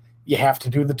 well, you have to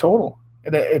do the total.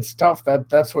 It's tough.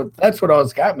 That's what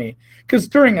always got me. Because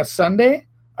during a Sunday,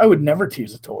 I would never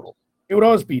tease a total. It would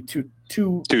always be two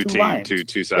lines,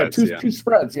 two sides, two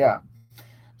spreads, yeah.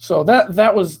 So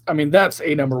that was, I mean, that's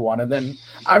a number one. And then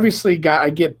obviously I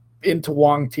get into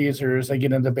Wong teasers, I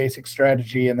get into basic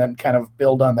strategy, and then kind of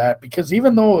build on that, because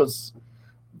even those,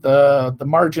 the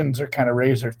margins are kind of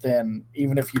razor thin,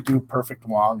 even if you do perfect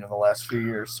Wong in the last few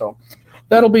years. So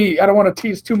that'll be. I don't want to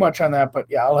tease too much on that, but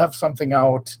yeah, I'll have something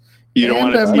out. You don't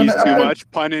want And to I'm tease gonna- too much.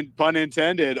 Pun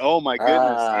intended. Oh my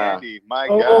goodness, Ah. Andy. My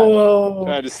God. Oh,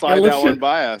 Tried to slide let's that one just-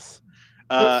 by us.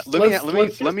 let's Let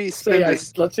me just spin say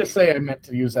this. let's just say I meant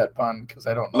to use that pun because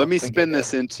I don't know. Let me think spin I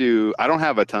this did. into. I don't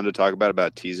have a ton to talk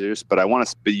about teasers, but I want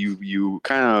to. You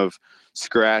kind of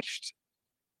scratched.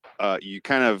 You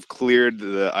kind of cleared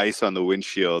the ice on the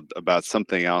windshield about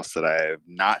something else that I have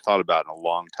not thought about in a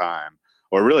long time,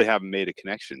 or really haven't made a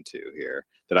connection to here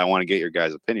that I want to get your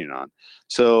guys' opinion on.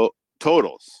 So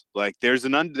totals, like there's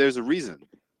a reason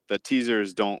that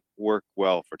teasers don't work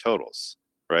well for totals,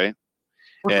 right?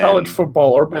 Or and- college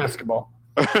football or basketball.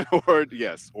 or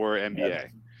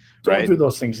NBA, Don't right? do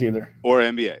those things either. Or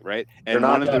NBA, right? You're And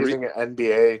not one of the using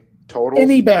NBA totals.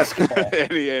 Any basketball.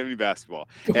 any basketball.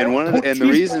 Don't- And don't the tease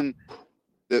reason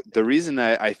the reason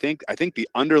I think the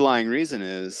underlying reason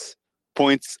is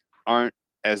points aren't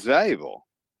as valuable,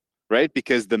 right?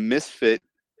 Because the misfit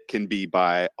can be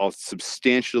by a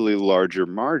substantially larger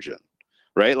margin,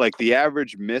 right? Like the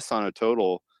average miss on a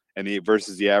total and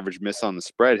versus the average miss on the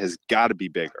spread has got to be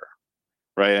bigger,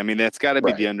 right? I mean, that's got to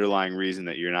be Right. the underlying reason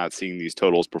that you're not seeing these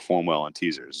totals perform well on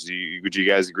teasers. Would you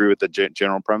guys agree with the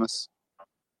general premise?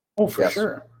 Oh, for Yes.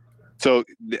 sure. So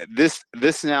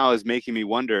this now is making me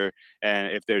wonder,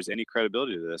 and if there's any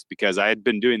credibility to this, because I had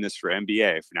been doing this for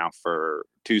NBA for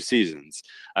 2 seasons,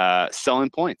 selling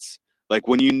points. Like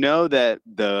when you know that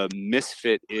the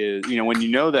misfit is, when you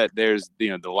know that there's,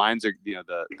 the lines are,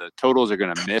 the totals are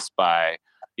going to miss by,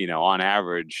 on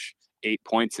average 8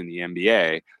 points in the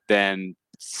NBA, then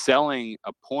selling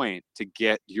a point to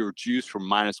get your juice from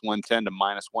 -110 to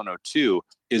 -102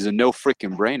 is a no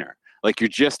freaking brainer. Like you're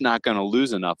just not going to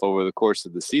lose enough over the course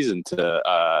of the season to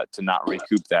not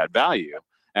recoup that value.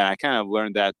 And I kind of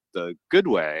learned that the good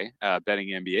way betting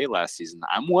NBA last season.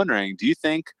 I'm wondering, do you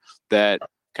think that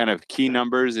kind of key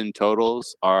numbers in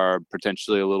totals are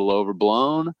potentially a little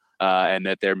overblown, and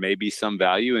that there may be some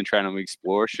value in trying to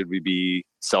explore? Should we be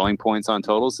selling points on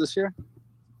totals this year?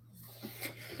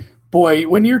 Boy,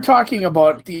 when you're talking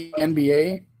about the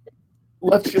NBA,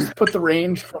 let's just put the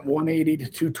range from 180 to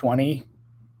 220.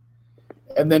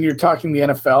 And then you're talking the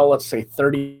NFL, let's say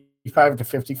 35 to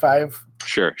 55.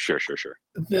 Sure.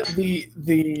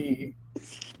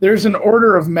 There's an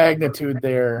order of magnitude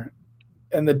there,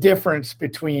 and the difference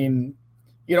between,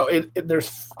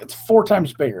 it's 4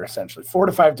 times bigger, essentially 4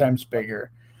 to 5 times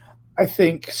bigger. I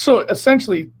think so.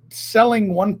 Essentially,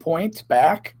 selling 1 point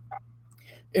back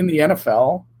in the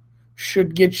NFL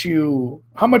should get you.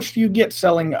 How much do you get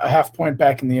selling a half point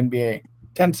back in the NBA?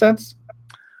 10 cents.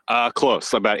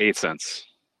 Close, about 8 cents.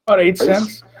 About 8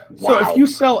 cents. So Wow.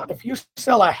 if you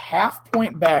sell a half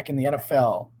point back in the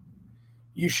NFL,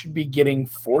 you should be getting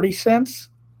 40 cents.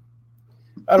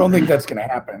 I don't think that's going to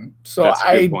happen. So That's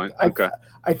a good point. Okay.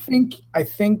 I think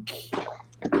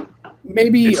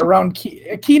maybe around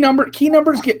key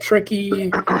numbers get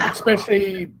tricky,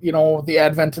 especially the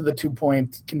advent of the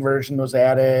 2-point conversion was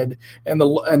added, and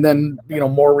then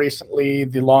more recently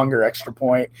the longer extra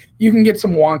point. You can get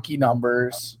some wonky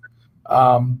numbers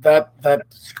that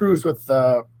screws with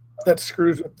the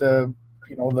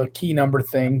the key number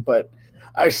thing, but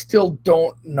I still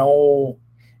don't know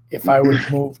if I would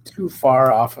move too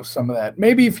far off of some of that.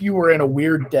 Maybe if you were in a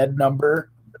weird dead number,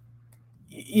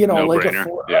 like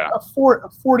a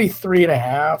 43 and a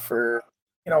half, or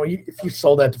if you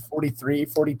sold that to 43,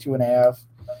 42 and a half,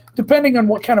 depending on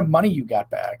what kind of money you got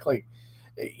back. Like,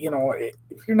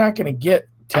 if you're not going to get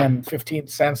 10, 15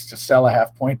 cents to sell a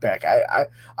half point back, I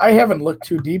haven't looked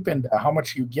too deep into how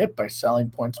much you get by selling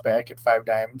points back at 5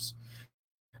 dimes.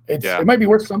 It might be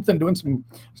worth something doing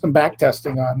some back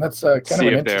testing on. That's kind See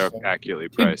of an if they're interesting. accurately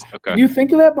priced. Okay. Did you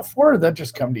think of that before, or did that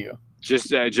just come to you?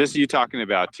 Just you talking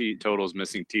about totals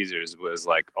missing teasers was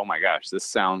like, oh my gosh, this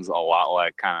sounds a lot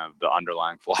like kind of the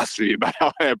underlying philosophy about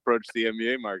how I approach the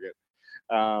NBA market.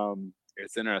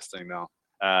 It's interesting though.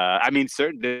 I mean,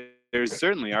 there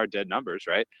certainly are dead numbers,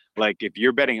 right? Like if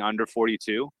you're betting under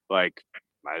 42, like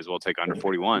might as well take under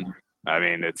 41. I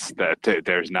mean, it's that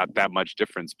there's not that much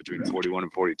difference between 41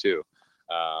 and 42.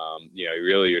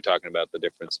 Really, you're talking about the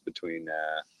difference between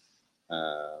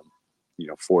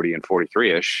 40 and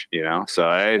 43-ish. So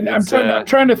I'm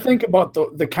trying to think about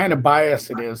the kind of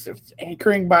bias it is. If it's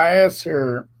anchoring bias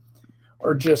or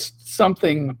just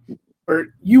something. Or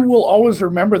you will always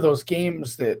remember those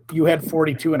games that you had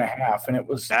 42 and a half, and it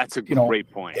was that's a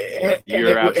great point. And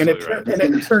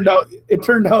it turned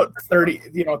out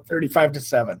 35 to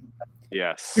 7.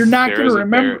 Yes, you're not going to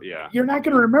remember. Yeah, you're not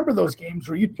going to remember those games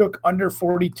where you took under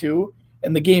 42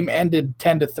 and the game ended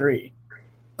 10 to 3.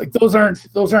 Like those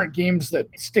aren't games that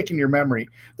stick in your memory.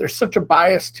 There's such a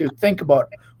bias to think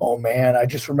about, oh man, I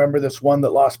just remember this one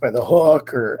that lost by the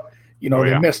hook, or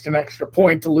they missed an extra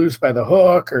point to lose by the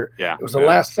hook, or it was a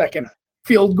last second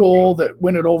field goal that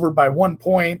win it over by 1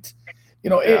 point.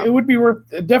 It would be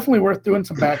definitely worth doing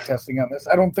some back testing on this.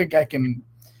 I don't think I can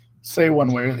say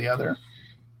one way or the other.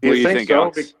 Do you think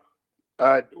so?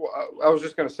 I was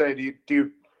just going to say, do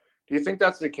you think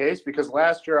that's the case? Because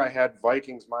last year I had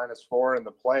Vikings -4 in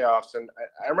the playoffs, and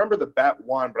I remember the bet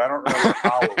won, but I don't remember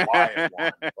how or why it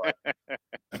won. But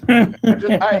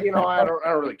I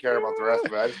don't really care about the rest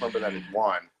of it. I just remember that it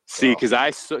won. See, because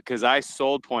I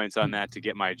sold points on that to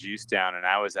get my juice down, and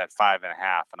I was at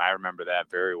 5.5, and I remember that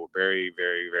very, very,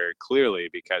 very, very clearly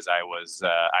because I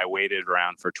waited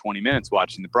around for 20 minutes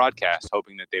watching the broadcast,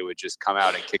 hoping that they would just come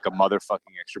out and kick a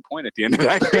motherfucking extra point at the end of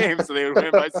that game, so they would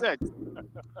win by 6.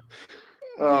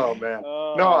 Oh man!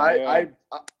 I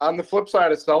on the flip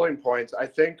side of selling points, I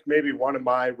think maybe one of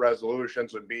my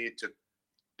resolutions would be to,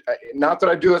 not that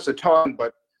I do this a ton,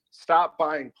 but stop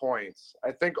buying points.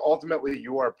 I think ultimately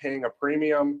you are paying a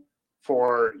premium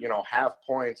for, half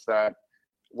points that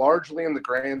largely in the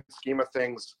grand scheme of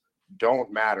things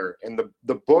don't matter. And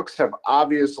the books have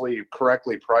obviously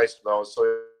correctly priced those.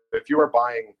 So if you are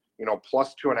buying,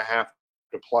 +2.5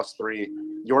 to +3,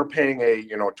 you're paying a,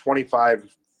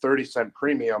 25-30 cent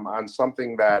premium on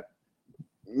something that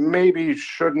maybe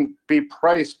shouldn't be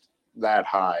priced that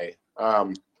high.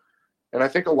 And I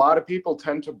think a lot of people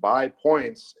tend to buy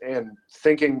points and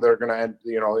thinking they're going to,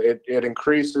 it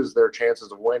increases their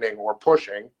chances of winning or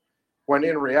pushing, when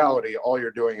in reality, all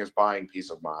you're doing is buying peace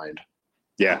of mind.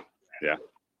 Yeah. Yeah.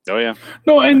 Oh, yeah.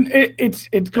 No, and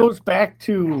it goes back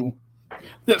to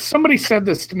that. Somebody said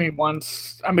this to me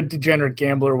once. I'm a degenerate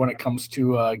gambler when it comes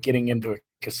to getting into a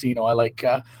casino. I like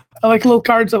little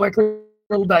cards. I like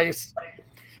little dice.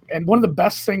 And one of the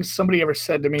best things somebody ever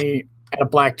said to me at a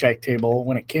blackjack table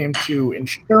when it came to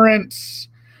insurance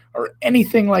or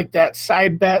anything like that,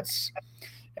 side bets.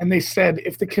 And they said,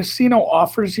 if the casino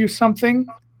offers you something,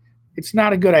 it's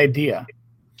not a good idea.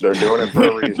 They're doing it for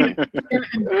a reason.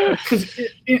 Because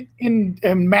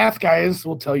in math guys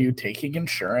will tell you taking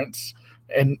insurance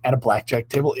and at a blackjack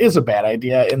table is a bad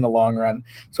idea in the long run.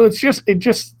 So it's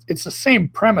the same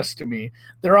premise to me.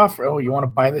 They're offering, you want to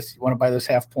buy this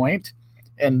half point,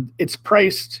 and it's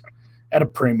priced at a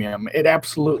premium. It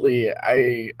absolutely,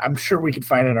 I'm sure we could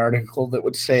find an article that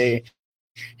would say,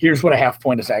 here's what a half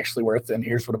point is actually worth, and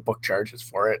here's what a book charges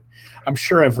for it. I'm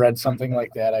sure I've read something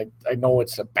like that. I know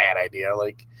it's a bad idea.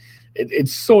 Like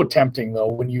it's so tempting though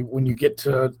when you get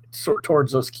to sort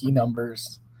towards those key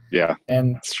numbers. Yeah,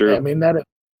 and it's true. I mean that is a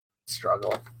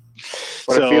struggle.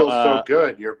 But it feels so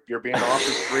good. You're being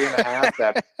offered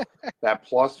 3.5. That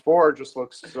 +4 just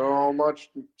looks so much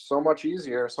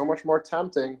easier, so much more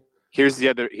tempting. Here's the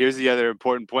other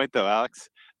important point though, Alex.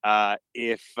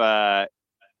 If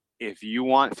you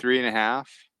want 3.5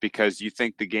 because you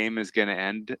think the game is going to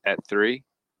end at 3,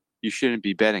 you shouldn't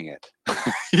be betting it.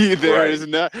 You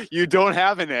don't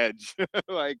have an edge.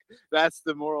 Like that's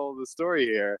the moral of the story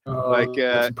here. If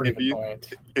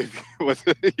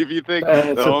you think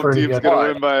the home team's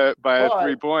going to win by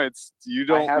 3 points, you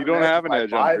don't have an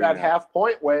edge. Buy that half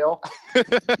point, Whale.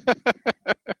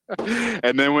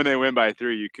 And then when they win by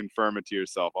 3, you confirm it to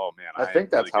yourself. Oh man, I think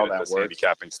that's really how that works.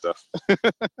 Handicapping stuff.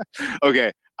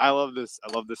 Okay, I love this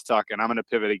talk, and I'm going to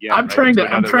pivot again. I'm trying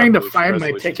to find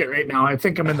my ticket right now. I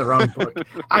think I'm in the wrong book.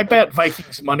 I bet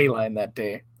Vikings money line that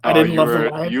day. I didn't love the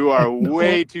line. You are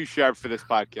way too sharp for this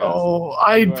podcast. Oh,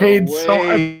 I paid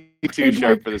too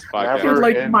sharp for this podcast. I paid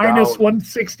like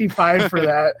 -165 for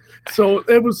that, so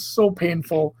it was so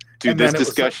painful. Dude, this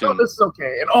discussion. Like, this is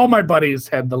okay, and all my buddies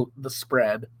had the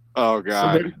spread. Oh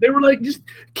god! So they were like, just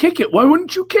kick it. Why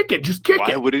wouldn't you kick it? Just kick it.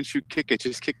 Why wouldn't you kick it?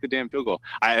 Just kick the damn field goal.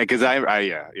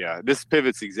 Yeah. This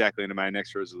pivots exactly into my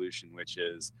next resolution, which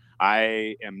is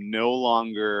I am no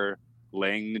longer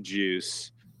laying the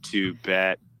juice to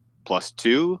bet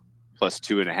 +2,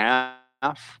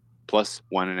 +2.5,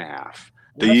 +1.5.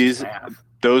 These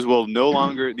will no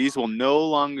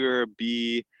longer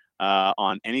be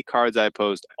on any cards I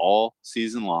post all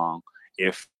season long.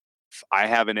 If I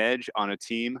have an edge on a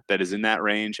team that is in that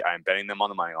range, I'm betting them on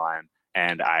the money line,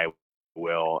 and I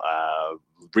will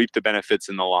reap the benefits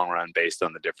in the long run based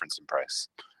on the difference in price.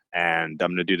 And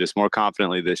I'm going to do this more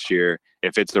confidently this year.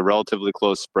 If it's a relatively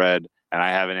close spread and I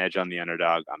have an edge on the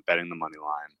underdog, I'm betting the money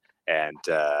line. And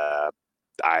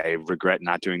I regret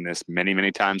not doing this many,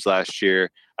 many times last year.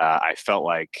 I felt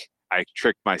like I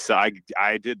tricked myself.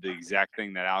 I did the exact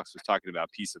thing that Alex was talking about,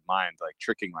 peace of mind, like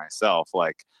tricking myself.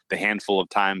 Like the handful of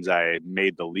times I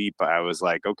made the leap, I was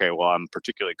like, okay, well, I'm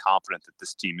particularly confident that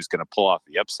this team is going to pull off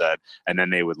the upset, and then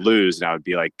they would lose, and I would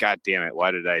be like, God damn it,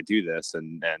 why did I do this?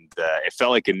 And it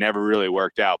felt like it never really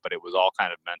worked out, but it was all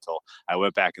kind of mental. I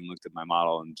went back and looked at my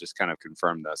model and just kind of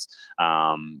confirmed this.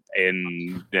 And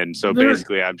so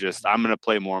basically, I'm going to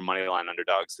play more money line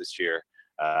underdogs this year,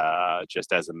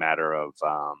 just as a matter of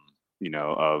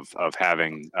of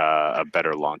having a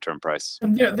better long-term price.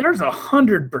 Yeah, there's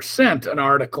 100% an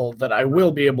article that I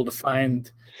will be able to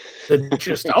find that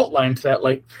just outlines that.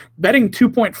 Like betting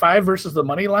 2.5 versus the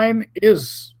money line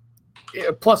is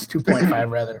plus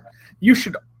 2.5 rather. You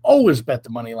should always bet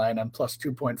the money line on plus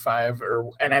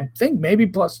 2.5 and I think maybe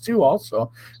plus 2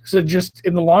 also. So just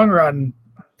in the long run,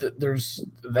 that's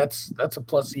a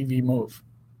plus EV move.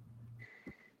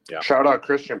 Yeah. Shout out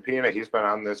Christian Pina. He's been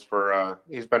on this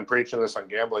he's been preaching this on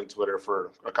gambling Twitter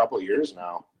for a couple of years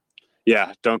now.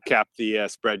 Yeah, don't cap the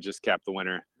spread, just cap the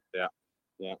winner. Yeah.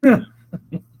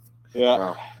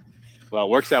 Wow. Well, it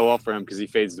works out well for him because he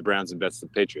fades the Browns and bets the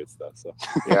Patriots, though. So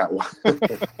yeah.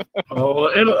 The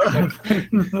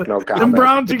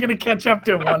Browns are going to catch up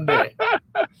to him one day.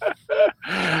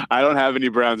 I don't have any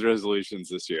Browns resolutions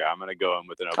this year. I'm going to go in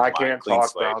with an open mind. I can't clean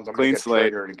talk slate. Browns. I'm clean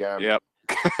slate again. Yep.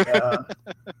 Yeah.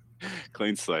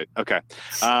 Clean slate. Okay.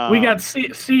 We got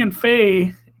C and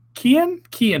Faye. Key and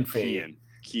Faye.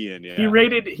 Kean, yeah. He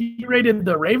rated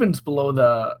the Ravens below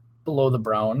the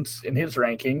Browns in his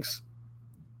rankings.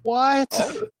 What?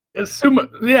 Suma,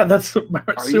 yeah, that's Are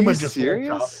Suma you just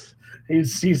serious?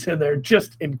 He's in there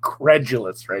just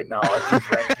incredulous right now at his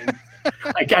rankings.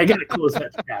 I gotta close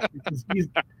that chat because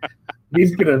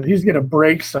he's gonna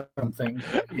break something.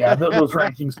 Yeah, those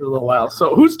rankings are a little wild.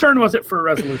 So whose turn was it for a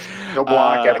resolution? He'll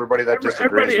block everybody that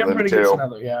disagrees with him gets too.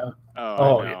 another, yeah.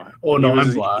 Oh, yeah. Oh no,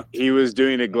 I'm blocked. He was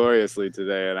doing it gloriously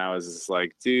today, and I was just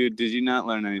like, dude, did you not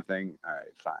learn anything? All right,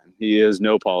 fine. He has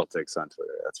no politics on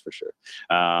Twitter, that's for sure.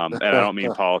 And I don't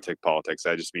mean politics.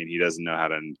 I just mean he doesn't know how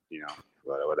to,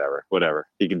 whatever.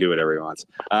 He can do whatever he wants.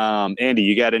 Andy,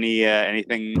 you got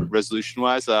anything resolution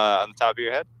wise on the top of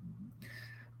your head?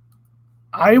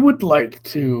 I would like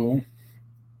to.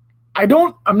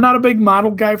 I'm not a big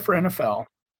model guy for NFL.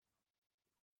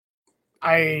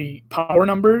 Power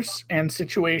numbers and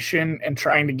situation and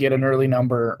trying to get an early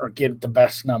number or get the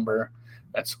best number.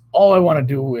 That's all I want to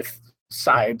do with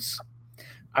sides.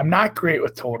 I'm not great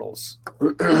with totals.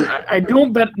 I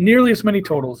don't bet nearly as many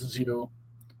totals as you.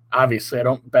 Obviously, I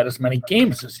don't bet as many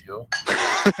games as you.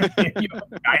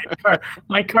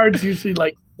 My card's usually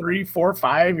like 3, 4,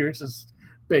 5. Yours is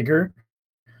bigger.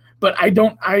 But I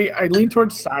lean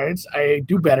towards sides. I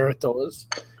do better at those.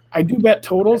 I do bet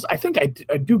totals. I think I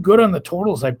do good on the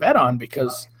totals I bet on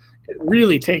because it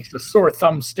really takes a sore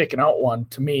thumb sticking out one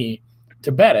to me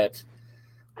to bet it.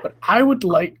 But I would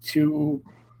like to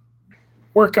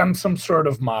work on some sort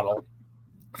of model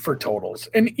for totals.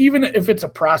 And even if it's a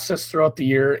process throughout the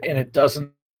year and it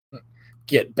doesn't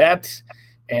get bet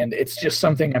and it's just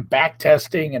something I'm back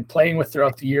testing and playing with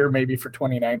throughout the year, maybe for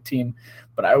 2019.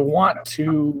 But I want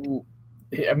to,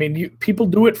 people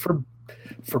do it for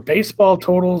baseball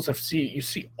totals. You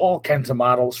see all kinds of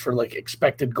models for like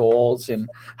expected goals in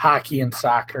hockey and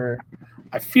soccer.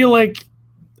 I feel like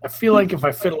if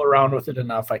I fiddle around with it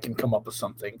enough, I can come up with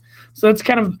something. So it's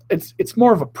kind of, it's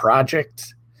more of a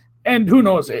project. And who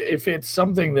knows if it's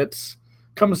something that's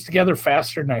comes together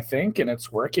faster than I think and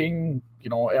it's working,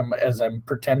 as I'm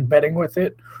pretend betting with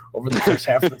it over the first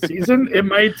half of the season, it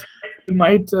might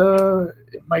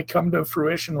come to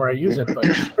fruition where I use it, but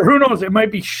or who knows, it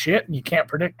might be shit and you can't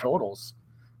predict totals.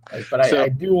 But I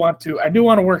do want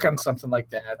to work on something like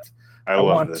that. I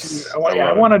love this.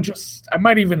 I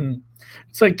might even,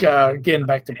 it's like, again,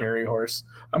 back to Barry Horse.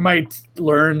 I might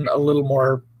learn a little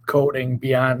more coding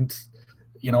beyond,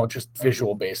 just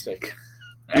Visual Basic.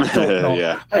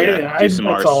 Yeah. Do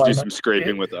some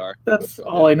scraping with R. That's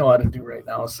all I know how to do right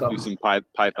now. So do some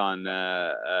Python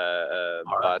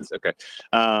bots. Okay.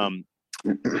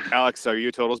 Alex, are you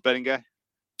a totals betting guy?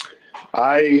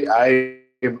 I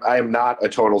am not a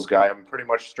totals guy. I'm pretty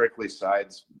much strictly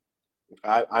sides.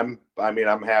 I'm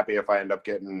happy if I end up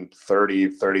getting 30,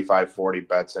 35, 40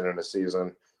 bets in a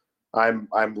season. I'm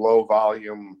low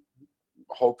volume,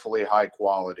 hopefully high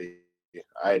quality.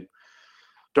 I'm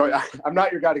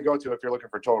not your guy to go to if you're looking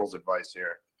for totals advice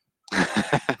here.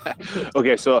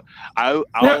 Okay, so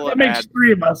that makes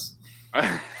 3 of us.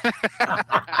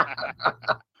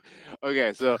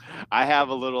 Okay, so I have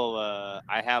a little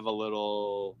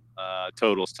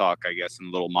totals talk, I guess, and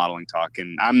a little modeling talk,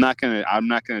 and I'm not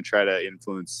gonna try to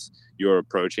influence your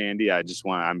approach, Andy. I'm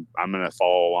going to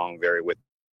follow along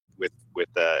with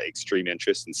extreme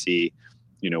interest and see,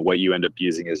 what you end up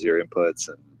using as your inputs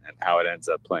and how it ends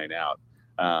up playing out.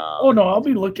 I'll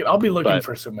be looking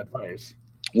for some advice.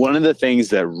 One of the things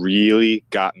that really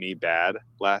got me bad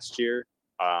last year,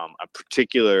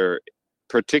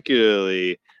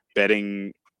 particularly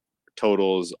betting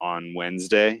totals on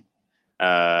Wednesday,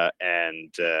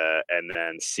 and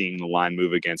then seeing the line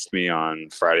move against me on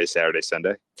Friday, Saturday,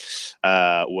 Sunday,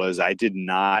 was I did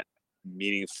not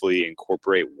meaningfully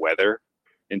incorporate weather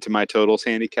into my totals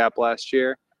handicap last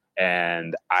year,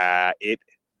 and it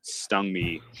stung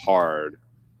me hard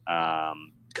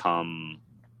come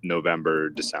November,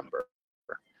 December.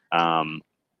 I'll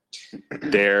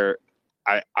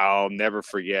never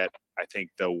forget, I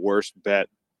think the worst bet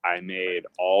I made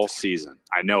all season.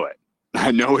 I know it.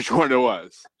 I know which one it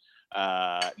was.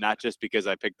 Not just because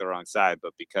I picked the wrong side,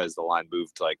 but because the line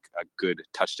moved like a good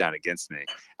touchdown against me.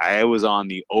 I was on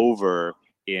the over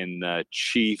in the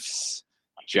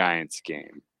Chiefs-Giants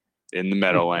game in the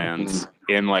Meadowlands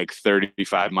in like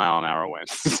 35-mile-an-hour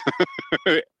winds.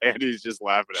 And he's just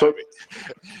laughing at me.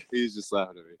 He's just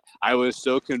laughing at me. I was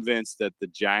so convinced that the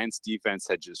Giants defense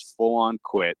had just full-on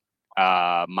quit.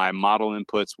 My model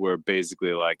inputs were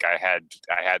basically like I had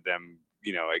them,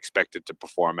 expected to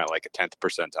perform at like a 10th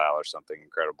percentile or something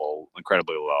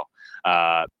incredibly low.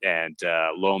 And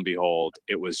lo and behold,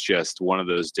 it was just one of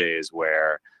those days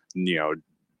where,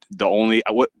 the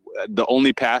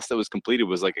only pass that was completed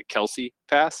was like a Kelsey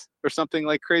pass or something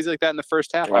like crazy like that in the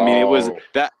first half. I mean, it was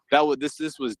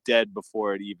this was dead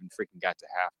before it even freaking got to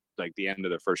half, like the end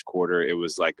of the first quarter. It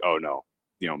was like, oh no,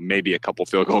 maybe a couple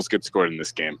field goals get scored in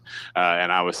this game.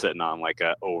 And I was sitting on like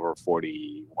a over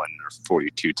 41 or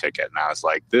 42 ticket. And I was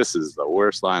like, this is the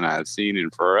worst line I've seen in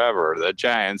forever. The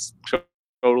Giants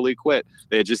totally quit.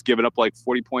 They had just given up like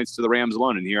 40 points to the Rams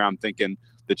alone. And here I'm thinking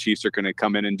the Chiefs are going to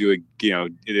come in and do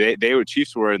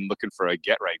Chiefs were looking for a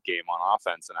get right game on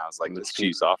offense. And I was like, this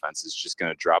Chiefs offense is just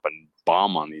going to drop a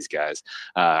bomb on these guys.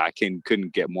 I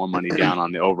couldn't get more money down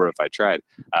on the over if I tried.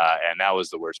 And that was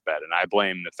the worst bet. And I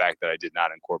blame the fact that I did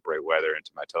not incorporate weather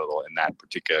into my total in that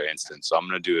particular instance. So I'm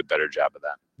going to do a better job of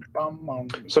that.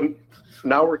 So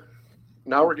now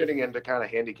we're getting into kind of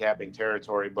handicapping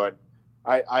territory, but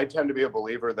I tend to be a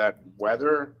believer that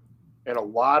weather in a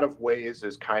lot of ways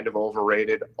is kind of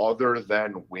overrated other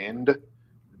than wind.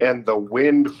 And the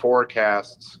wind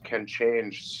forecasts can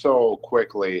change so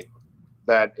quickly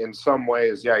that in some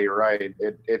ways, yeah, you're right.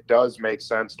 It does make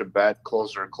sense to bet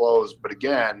closer to close. But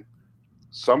again,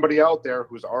 somebody out there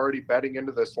who's already betting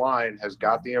into this line has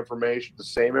got the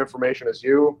same information as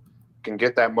you, can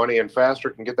get that money in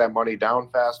faster, can get that money down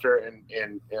faster. And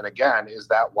again, is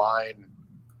that line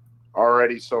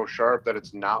already so sharp that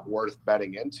it's not worth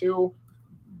betting into?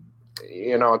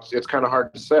 It's kind of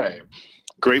hard to say.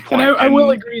 Great point. And I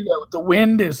will agree that the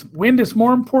wind is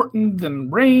more important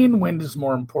than rain. Wind is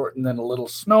more important than a little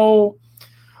snow.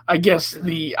 I guess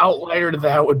the outlier to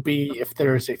that would be if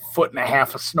there's 1.5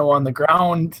 feet of snow on the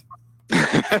ground.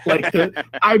 I bet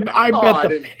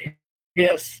the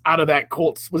piss out of that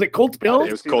Colts. Was it Colts Bills?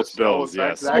 It was Colts Bills.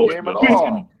 Yes. That game at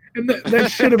all. And that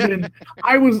should have been.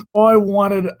 I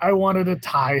wanted a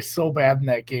tie so bad in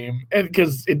that game, and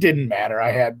because it didn't matter.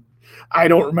 I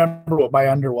don't remember what my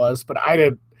under was, but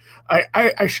I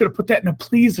should have put that in a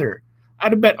pleaser.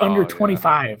 I'd have bet under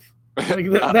 25. Like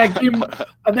that game.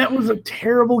 That was a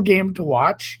terrible game to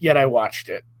watch. Yet I watched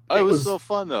it. It was so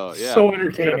fun though. Yeah. So Should have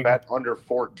entertaining. bet under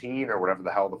 14 or whatever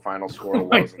the hell the final score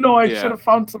was. I should have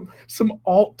found some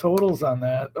alt totals on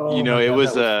that. Oh, it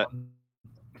was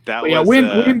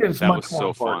wind is much so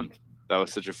more fun. That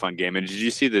was such a fun game. And did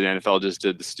you see that NFL just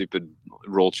did the stupid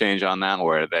rule change on that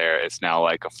where it's now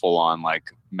like a full-on like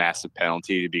massive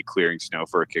penalty to be clearing snow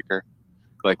for a kicker?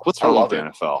 Like, what's wrong with the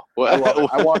NFL? I love it.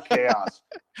 I want chaos.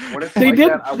 When it's They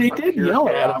did pure yell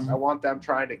at chaos. them. I want them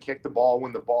trying to kick the ball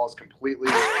when the ball is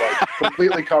completely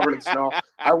covered in snow.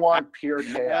 I want pure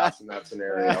chaos in that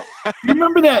scenario. You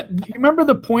remember that? You remember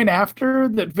the point after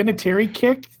that Vinatieri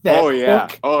kicked? That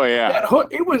hook? Oh yeah. That hook.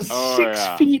 It was 6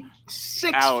 feet.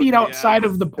 6 feet outside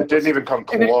of the It didn't even come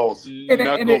close.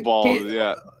 Knuckleball,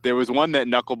 yeah. There was one that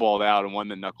knuckleballed out and one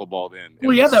that knuckleballed in.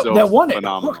 That one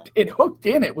it hooked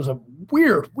in. It was a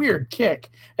weird kick,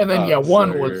 and then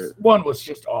one was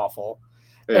just awful.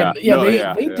 Yeah.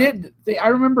 And I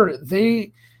remember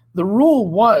the rule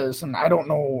was, and I don't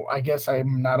know. I guess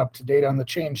I'm not up to date on the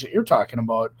change that you're talking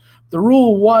about. The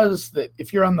rule was that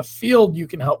if you're on the field, you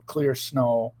can help clear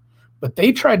snow. But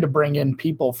they tried to bring in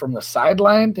people from the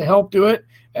sideline to help do it,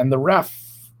 and the ref,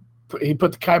 he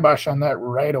put the kibosh on that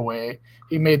right away.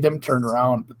 He made them turn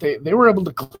around, but they were able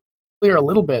to a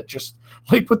little bit, just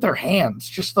like with their hands.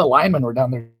 Just the linemen were down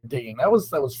there digging. That was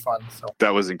fun. So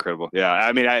That was incredible. Yeah,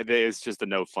 I mean, it's just a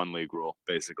no fun league rule.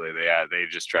 Basically, they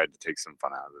just tried to take some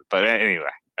fun out of it. But anyway,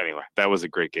 that was a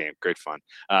great game, great fun.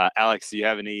 Alex, do you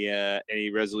have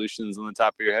any resolutions on the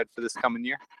top of your head for this coming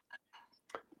year?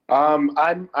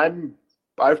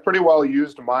 I've pretty well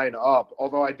used mine up.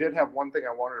 Although I did have one thing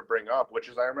I wanted to bring up, which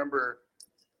is I remember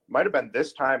might have been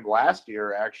this time last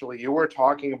year. Actually, you were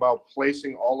talking about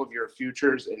placing all of your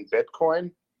futures in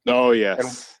Bitcoin. Oh,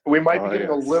 yes. And we might be getting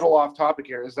a little off topic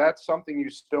here. Is that something you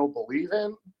still believe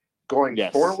in going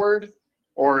forward?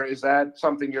 Or is that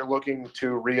something you're looking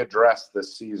to readdress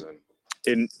this season?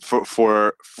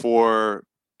 For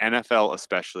NFL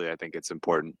especially, I think it's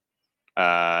important.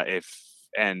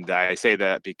 And I say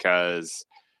that because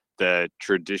the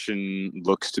tradition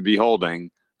looks to be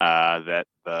holding that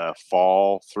the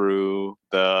fall through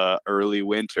the early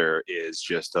winter is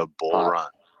just a bull run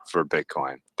for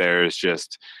Bitcoin. There's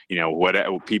just, what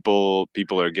people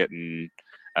are getting,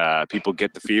 people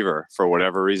get the fever for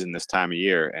whatever reason this time of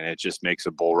year, and it just makes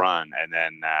a bull run. And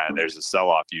then there's a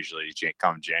sell-off usually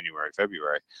come January,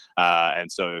 February.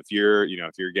 And so if you're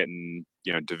getting,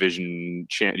 division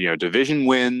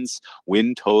wins,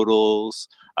 win totals,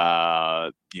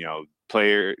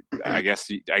 player, I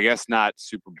guess not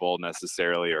Super Bowl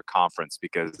necessarily or conference,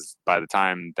 because by the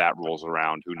time that rolls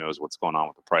around, who knows what's going on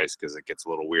with the price, because it gets a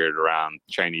little weird around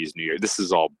Chinese New Year. This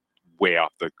is all way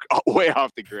off the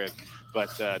grid,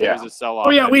 but there's a sell-off. Oh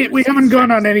yeah, we haven't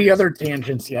gone on any other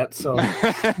tangents yet, so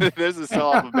there's a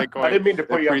sell-off of Bitcoin. I didn't mean to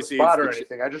put you on the spot or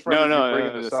anything. I just remember you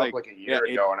bringing this up like a year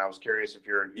ago, and I was curious if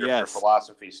your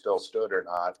philosophy still stood or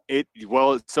not.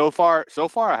 So far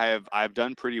I've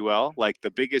done pretty well. Like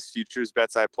the biggest futures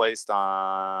bets I placed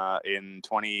in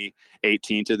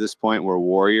 2018 to this point were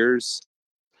Warriors,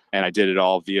 and I did it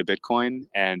all via Bitcoin,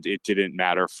 and it didn't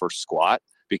matter for squat,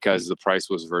 because the price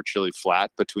was virtually flat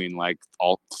between like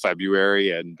all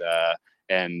February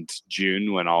and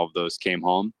June when all of those came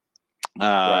home.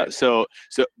 Right. So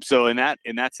in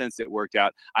that sense, it worked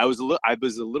out. I was a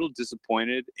little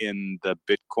disappointed in the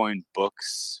Bitcoin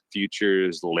books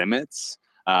futures limits.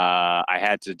 I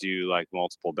had to do like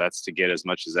multiple bets to get as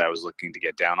much as I was looking to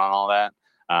get down on all that.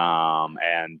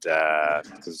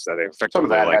 Because some of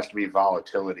that has to be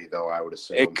volatility, though. I would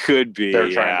assume it could be. They're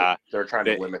trying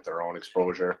to limit their own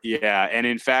exposure. Yeah, and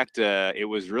in fact, it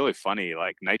was really funny.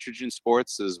 Like Nitrogen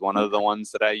Sports is one of the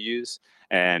ones that I use,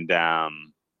 and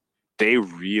they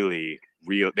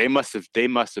must have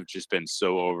just been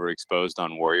so overexposed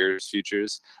on Warriors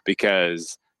futures,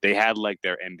 because they had like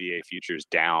their NBA futures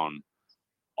down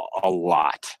a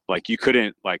lot. Like you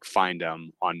couldn't like find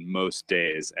them on most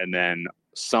days, and then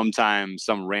sometimes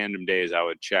some random days I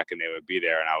would check and they would be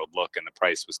there, and I would look and the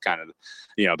price was kind of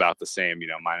about the same,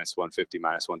 minus 150,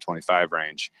 minus 125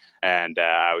 range, and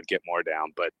I would get more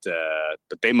down, but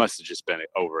they must have just been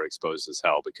overexposed as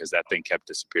hell, because that thing kept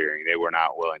disappearing. They were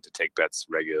not willing to take bets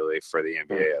regularly for the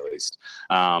NBA, at least.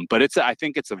 But I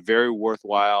think it's a very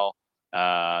worthwhile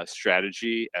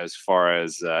strategy, as far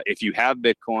as if you have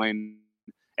Bitcoin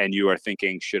and you are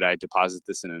thinking, should I deposit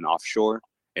this in an offshore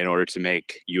in order to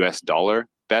make US dollar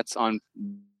bets on,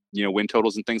 win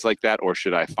totals and things like that? Or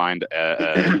should I find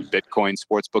a Bitcoin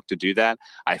sports book to do that?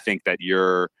 I think that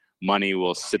your money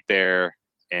will sit there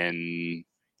in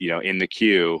the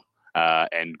queue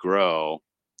and grow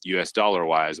US dollar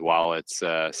wise while it's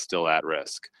still at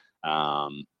risk.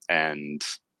 And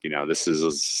this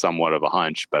is somewhat of a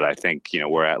hunch, but I think,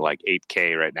 we're at like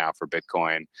 8K right now for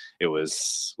Bitcoin. It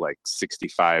was like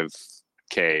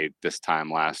 65K this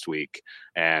time last week.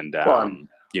 And,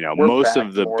 most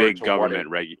of the big government,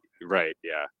 right.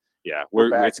 Yeah. We're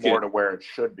back more to where it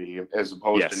should be, as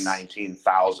opposed to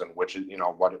 19,000, which is,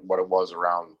 what it was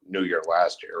around New Year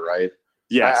last year, right?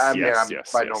 Yes. I'm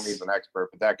by no means an expert,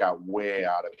 but that got way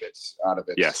out of its.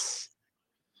 Yes.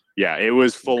 Yeah, it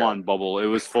was full on bubble. It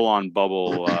was full on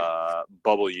bubble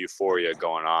euphoria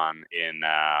going on in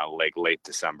like late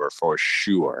December for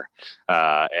sure.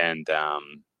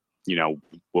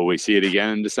 Will we see it again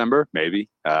in December? Maybe.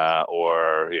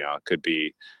 Or it could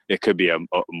be a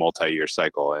multi-year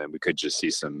cycle, and we could just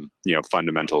see some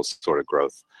fundamental sort of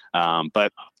growth.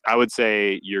 But I would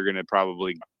say you're going to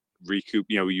probably recoup.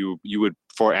 You would,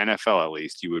 for NFL at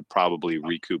least, you would probably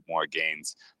recoup more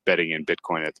gains betting in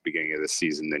Bitcoin at the beginning of the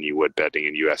season than you would betting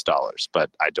in US dollars. But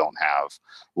I don't have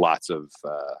lots of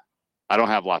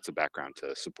background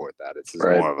to support that. It's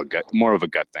more of a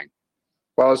gut thing.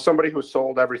 Well, as somebody who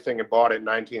sold everything and bought at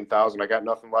 19,000, I got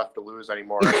nothing left to lose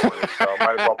anymore anyway, so I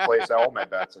might as well place all my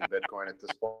bets in Bitcoin at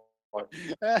this point.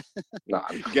 No,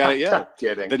 I'm Got it, yeah. not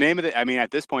kidding. The name of the, I mean,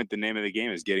 at this point, the name of the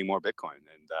game is getting more Bitcoin,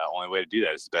 and the only way to do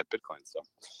that is to bet Bitcoin. So,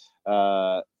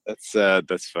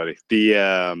 that's funny.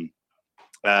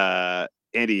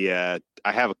 Andy, I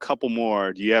have a couple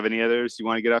more. Do you have any others you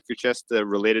want to get off your chest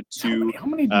related to? How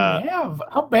many do you have?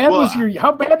 How bad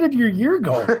did your year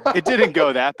go? It didn't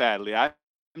go that badly.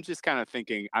 I'm just kind of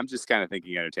thinking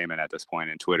entertainment at this point,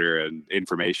 and Twitter and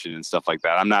information and stuff like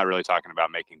that. I'm not really talking about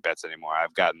making bets anymore.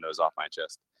 I've gotten those off my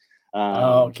chest.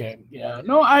 Okay. Yeah.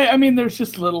 No, I mean, there's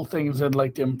just little things I'd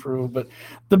like to improve, but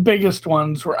the biggest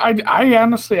ones were I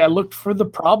honestly looked for the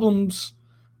problems,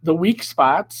 the weak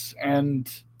spots,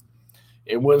 and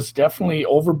it was definitely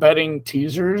overbetting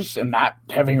teasers and not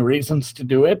having reasons to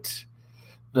do it.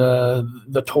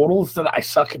 The totals that I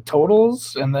suck at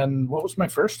totals, and then what was my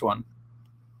first one?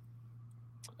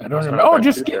 I don't remember. Oh,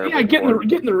 just getting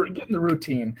the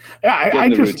routine. Yeah, I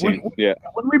just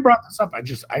when we brought this up,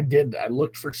 I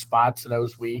looked for spots that I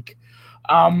was weak.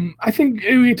 I think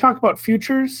we talk about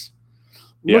futures,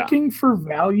 looking for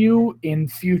value in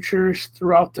futures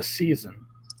throughout the season,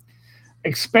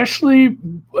 especially,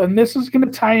 and this is going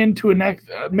to tie into a next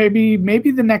maybe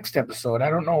the next episode. I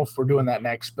don't know if we're doing that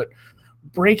next, but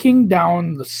breaking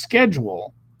down the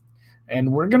schedule.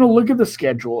 And we're going to look at the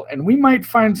schedule, and we might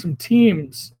find some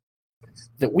teams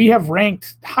that we have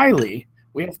ranked highly,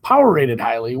 we have power rated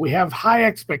highly, we have high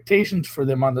expectations for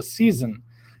them on the season,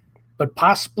 but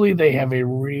possibly they have a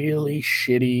really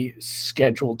shitty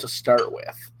schedule to start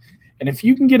with. And if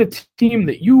you can get a team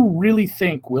that you really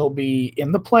think will be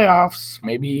in the playoffs,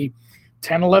 maybe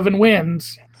 10, 11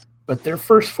 wins, but their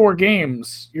first 4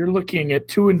 games, you're looking at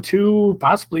 2-2,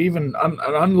 possibly even an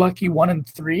unlucky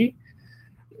 1-3.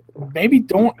 Maybe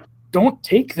don't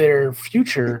take their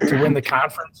future to win the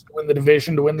conference, to win the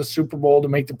division, to win the Super Bowl, to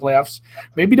make the playoffs.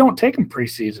 Maybe don't take them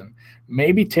preseason.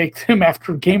 Maybe take them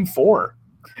after game 4.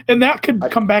 And that could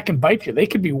come back and bite you. They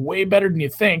could be way better than you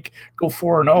think, go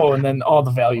 4-0, and then all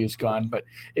the value's gone. But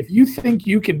if you think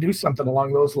you can do something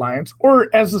along those lines,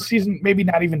 or as the season, maybe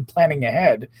not even planning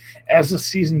ahead, as the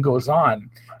season goes on,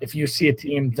 if you see a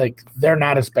team like they're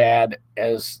not as bad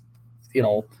as,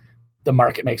 the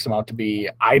market makes them out to be,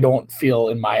 I don't feel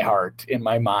in my heart, in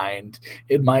my mind,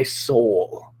 in my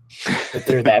soul that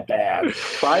they're that bad.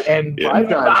 Five times,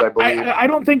 I believe. I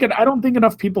don't think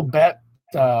enough people bet.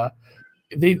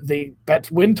 They bet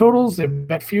win totals, they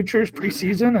bet futures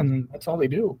preseason, and that's all they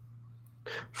do.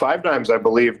 5 times, I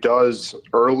believe, does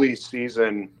early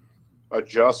season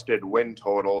adjusted win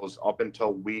totals up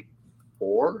until week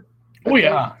 4. Oh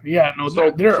yeah. No, so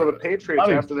the Patriots,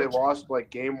 after they lost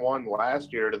game 1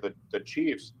 last year to the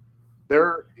Chiefs,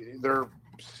 their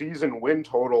season win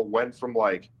total went from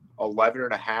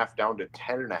 11.5 down to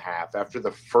 10.5 after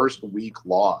the first week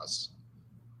loss.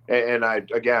 And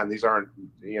these aren't,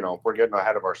 we're getting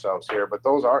ahead of ourselves here, but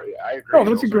those are, I agree. Oh,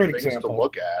 that's a great example to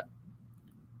look at.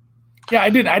 Yeah,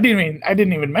 I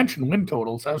didn't even mention win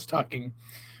totals. I was talking,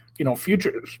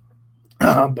 futures.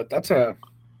 But that's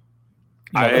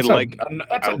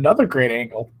another great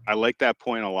angle. I like that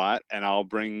point a lot, and I'll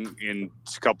bring in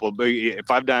a couple of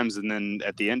 5 times, and then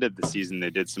at the end of the season, they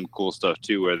did some cool stuff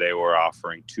too, where they were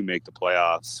offering to make the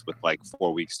playoffs with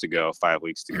 4 weeks to go, 5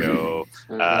 weeks to go.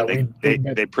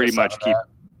 They pretty much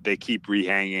keep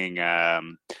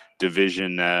rehanging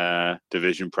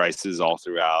division prices all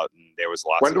throughout, and there was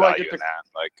lots of value in that.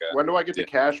 When do I get to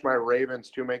cash my Ravens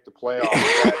to make the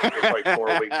playoffs? With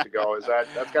 4 weeks to go.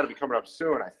 That's got to be coming up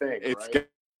soon? I think it's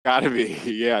got to be.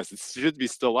 Yes, it should be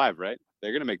still live, right?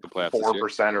 They're going to make the playoffs.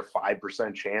 4% or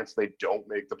 5% chance they don't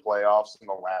make the playoffs in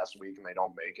the last week, and they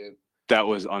don't make it. That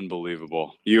was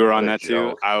unbelievable. You were on that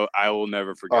too. I will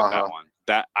never forget that one.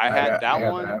 I had that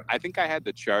one. I think I had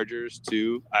the Chargers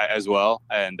too as well,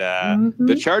 and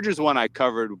the Chargers one I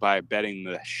covered by betting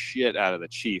the shit out of the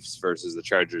Chiefs versus the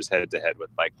Chargers head to head with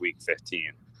week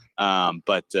 15.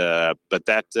 But the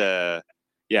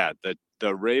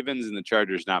Ravens and the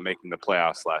Chargers not making the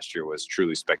playoffs last year was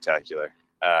truly spectacular.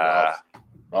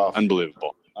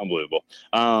 Unbelievable.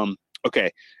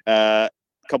 Okay.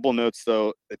 Couple notes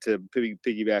though to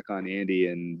piggyback on Andy,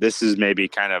 and this is maybe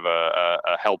kind of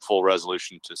a helpful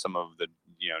resolution to some of the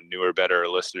newer, better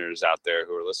listeners out there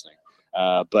who are listening.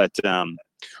 But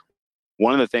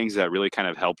one of the things that really kind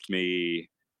of helped me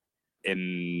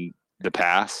in the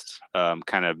past,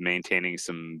 kind of maintaining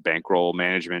some bankroll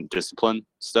management discipline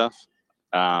stuff.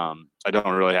 I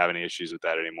don't really have any issues with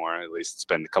that anymore. At least it's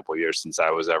been a couple of years since I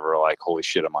was ever holy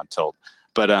shit, I'm on tilt.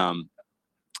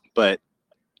 But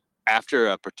after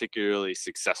a particularly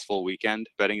successful weekend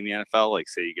betting in the NFL,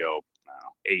 say you go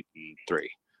 8-3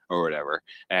 or whatever,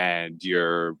 and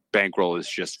your bankroll is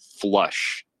just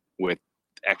flush with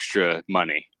extra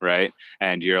money, right?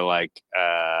 And you're like,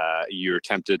 you're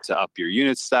tempted to up your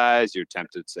unit size. You're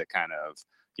tempted to kind of,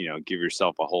 give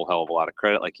yourself a whole hell of a lot of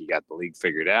credit, like you got the league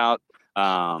figured out.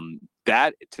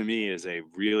 That to me is a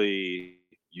really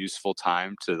useful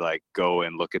time to like go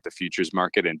and look at the futures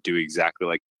market and do exactly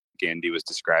like Andy was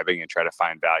describing and try to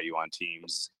find value on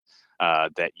teams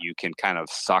that you can kind of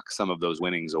suck some of those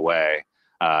winnings away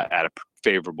at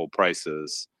favorable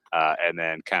prices. And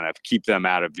then kind of keep them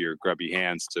out of your grubby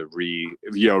hands to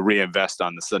reinvest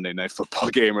on the Sunday night football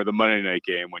game or the Monday night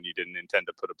game when you didn't intend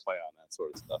to put a play on that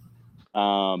sort of stuff.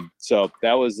 So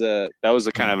that was a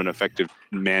kind of an effective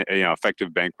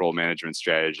bankroll management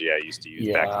strategy I used to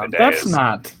use back in the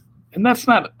day. That's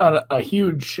not a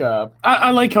huge.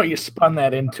 I like how you spun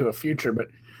that into a future, but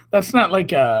that's not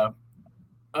like a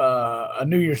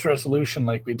New Year's resolution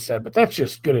like we'd said. But that's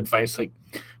just good advice. Like,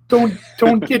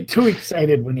 don't get too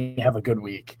excited when you have a good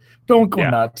week. Don't go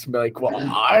nuts and be like, well,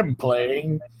 I'm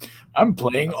playing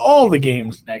all the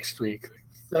games next week.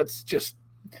 That's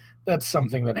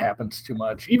something that happens too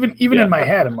much. Even in my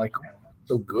head, I'm like,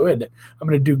 so good. I'm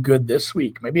going to do good this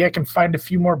week. Maybe I can find a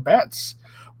few more bets.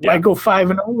 Why go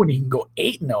 5-0 when you can go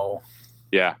 8-0?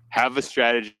 Yeah, have a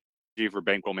strategy for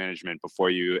bankroll management before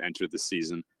you enter the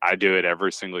season. I do it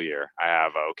every single year. I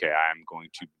have I'm going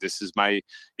to. This is my,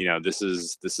 this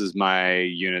is my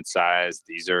unit size.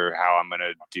 These are how I'm going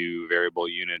to do variable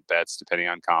unit bets depending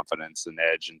on confidence and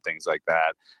edge and things like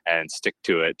that, and stick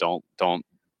to it. Don't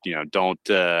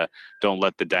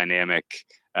let the dynamic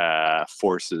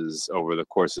forces over the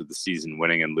course of the season,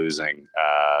 winning and losing,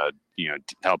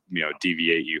 help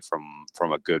deviate you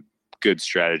from a good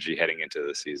strategy heading into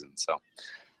the season. So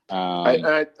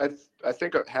I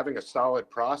think having a solid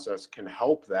process can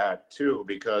help that too,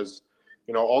 because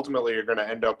ultimately you're going to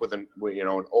end up with an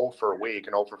 0 for a week,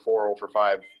 an 0 for 4, 0 for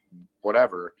 5,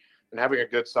 whatever. And having a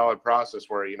good solid process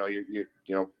where you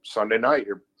Sunday night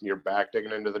you're back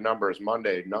digging into the numbers.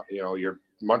 Monday, you're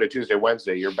Monday, Tuesday,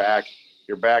 Wednesday, you're back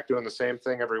doing the same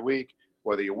thing every week,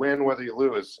 whether you win, whether you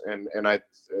lose. And I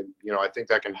think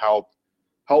that can help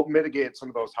mitigate some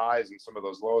of those highs and some of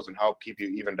those lows and help keep you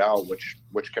evened out,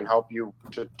 which can help you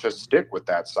to stick with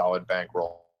that solid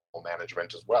bankroll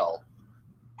management as well.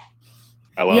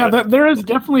 I love it. There is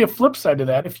definitely a flip side to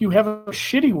that. If you have a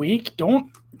shitty week,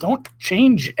 don't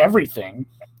change everything.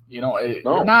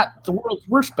 You're not the world's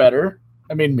worst better.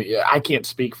 I mean, I can't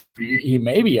speak for you. You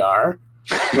maybe are.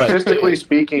 But, statistically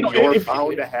speaking, you're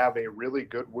bound to have a really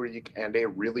good week and a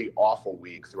really awful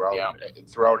week throughout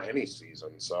any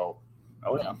season. So,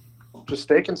 just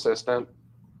stay consistent.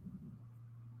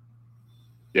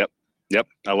 Yep.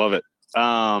 I love it.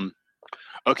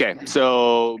 Okay,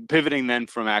 so pivoting then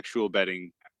from actual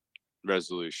betting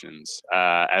resolutions,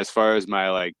 as far as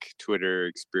my Twitter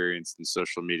experience and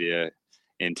social media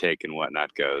intake and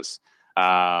whatnot goes,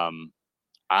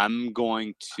 I'm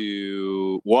going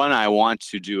to I want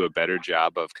to do a better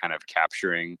job of kind of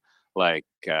capturing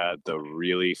the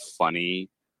really funny,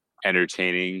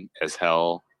 entertaining as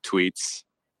hell tweets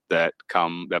that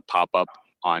pop up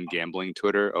on gambling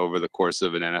Twitter over the course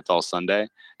of an NFL Sunday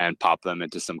and pop them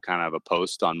into some kind of a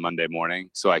post on Monday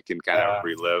morning so I can kind of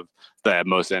relive the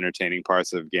most entertaining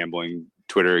parts of gambling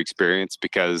Twitter experience,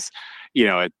 because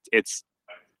it's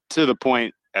to the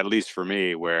point, at least for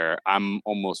me, where I'm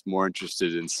almost more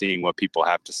interested in seeing what people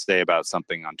have to say about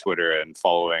something on Twitter and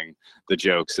following the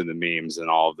jokes and the memes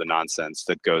and all of the nonsense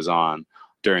that goes on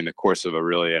during the course of a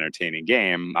really entertaining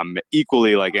game. I'm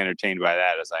equally entertained by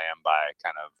that as I am by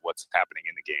kind of what's happening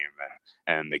in the game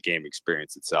and the game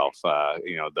experience itself.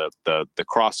 The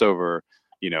crossover,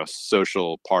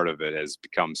 social part of it has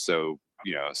become so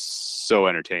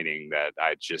entertaining that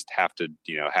I just have to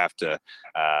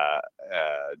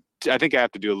I think I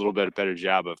have to do a little bit better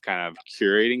job of kind of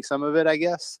curating some of it, I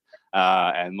guess,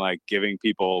 and giving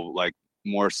people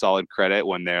more solid credit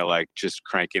when they're just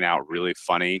cranking out really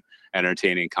funny,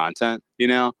 entertaining content,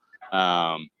 So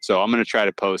I'm going to try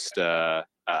to post do a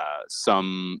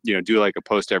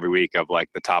post every week of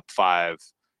the top 5,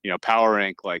 power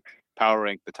rank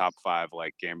the top 5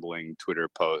 gambling Twitter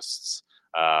posts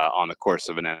on the course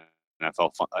of an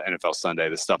NFL Sunday,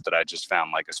 the stuff that I just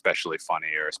found especially funny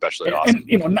or especially awesome.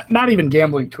 And not even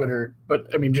gambling Twitter, but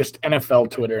I mean just NFL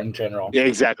Twitter in general. Yeah,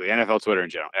 exactly. NFL Twitter in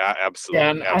general. Yeah, absolutely.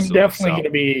 Yeah, and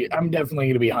absolutely. I'm definitely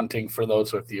gonna be hunting for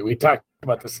those with you. We talked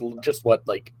about this just an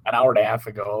hour and a half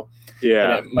ago.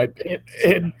 Yeah.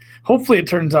 And hopefully it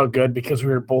turns out good, because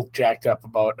we were both jacked up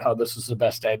about how this is the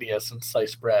best idea since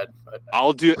sliced bread. But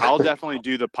I'll definitely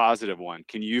do the positive one.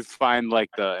 Can you find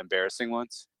the embarrassing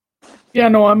ones? Yeah,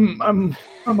 no, I'm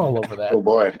all over that. Oh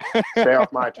boy, stay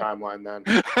off my timeline then.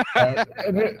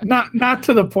 Not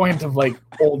to the point of like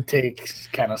old takes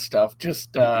kind of stuff. Just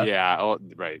Yeah. Oh,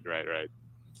 right.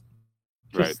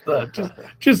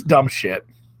 just dumb shit.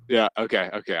 Yeah. Okay.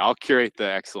 I'll curate the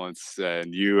excellence,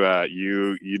 and you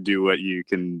do what you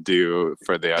can do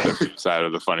for the other side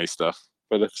of the funny stuff,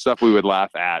 for the stuff we would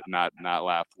laugh at, not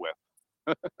laugh with.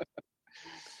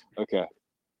 Okay.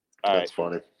 All That's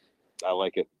right. funny. I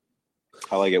like it.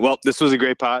 Well, this was a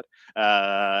great pod.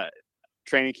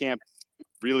 Training camp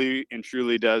really and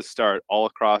truly does start all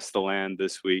across the land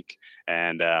this week,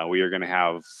 and we are going to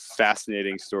have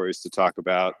fascinating stories to talk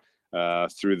about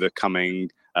through the coming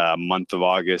month of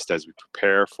August as we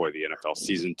prepare for the NFL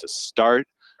season to start.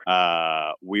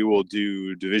 We will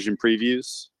do division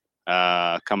previews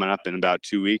coming up in about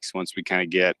 2 weeks once we kind of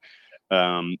get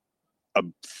a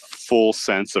full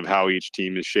sense of how each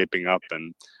team is shaping up,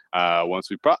 and once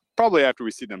we probably after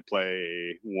we see them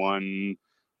play one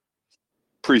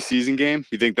preseason game.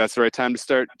 You think that's the right time to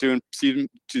start doing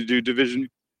division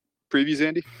previews,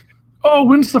 Andy? Oh,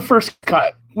 when's the first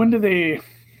cut? When do they?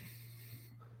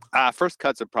 First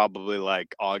cuts are probably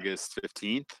like August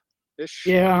 15th ish.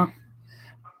 Yeah.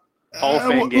 Hall of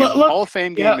Fame game. Hall of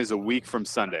Fame game is a week from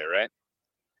Sunday, right?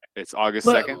 It's August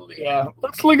 2nd. Yeah.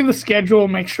 Let's look at the schedule.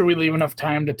 Make sure we leave enough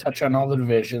time to touch on all the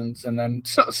divisions, and then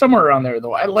somewhere around there,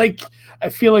 though. I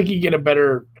feel like you get a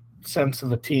better sense of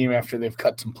the team after they've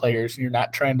cut some players, and you're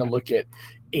not trying to look at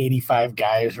 85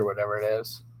 guys or whatever it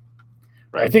is.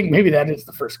 Right. I think maybe that is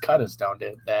the first cut is down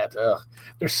to that.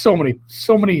 There's so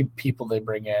many people they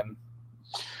bring in.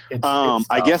 It's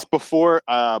I guess before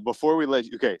we let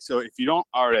you, okay, so if you don't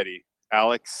already,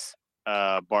 Alex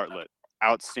Bartlett,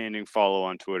 outstanding follow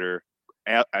on Twitter.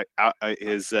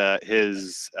 His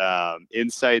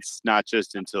insights not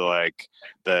just into like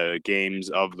the games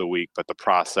of the week, but the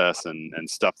process and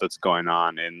stuff that's going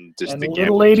on in just the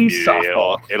little ladies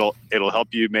softball. It'll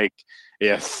help you make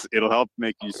you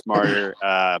smarter.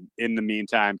 In the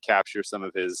meantime, capture some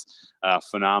of his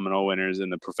phenomenal winners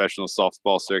in the professional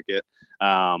softball circuit.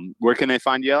 Where can they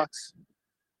find you, Alex?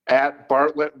 At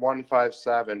Bartlett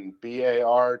 157,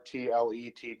 BARTLETT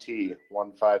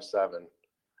 157.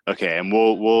 Okay, and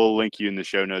we'll link you in the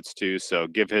show notes too. So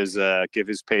give his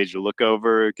page a look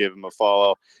over, give him a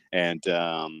follow, and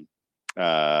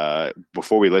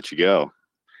before we let you go,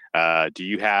 do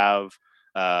you have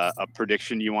a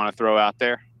prediction you want to throw out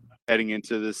there heading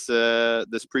into this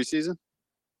preseason?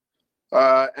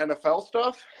 NFL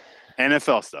stuff.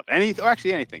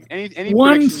 Anything. Any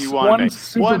prediction you want to make. One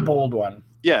super bold one.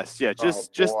 Yes, yeah,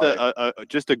 just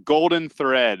a golden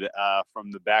thread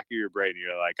from the back of your brain.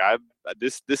 You're like,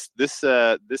 this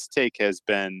take has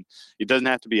been. It doesn't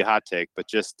have to be a hot take, but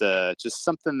just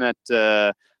something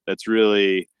that's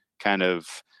really kind of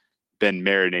been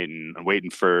marinating and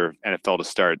waiting for NFL to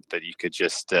start. That you could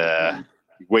just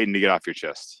waiting to get off your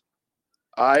chest.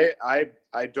 I'm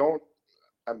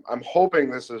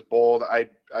hoping this is bold.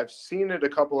 I've seen it a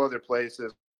couple other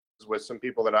places with some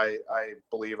people that I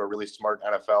believe are really smart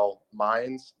NFL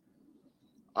minds.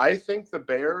 I think the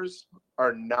Bears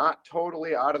are not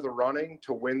totally out of the running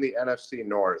to win the NFC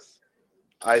North.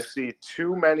 I see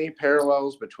too many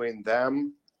parallels between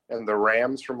them and the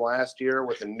Rams from last year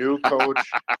with a new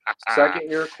coach,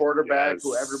 second-year quarterback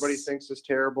who everybody thinks is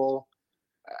terrible.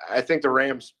 I think the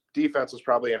Rams defense is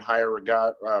probably in higher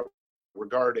regard,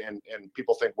 and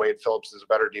people think Wade Phillips is a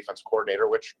better defense coordinator,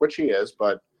 which he is,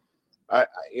 but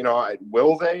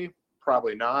will they?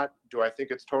 Probably not. Do I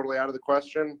think it's totally out of the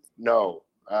question? No.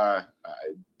 The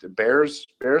Bears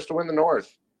to win the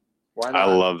North. Why not?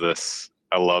 I love this.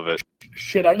 I love it.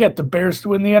 Shit, I get the Bears to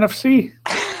win the NFC.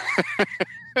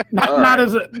 not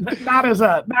as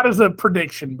a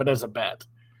prediction, but as a bet.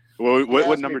 Well,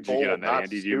 what number did you get on that,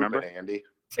 Andy? Do you remember? Andy?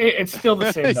 It's still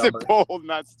the same number. It's bold,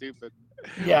 not stupid.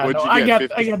 Yeah, I got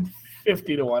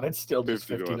 50 to 1. It's still just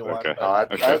 50 to 1.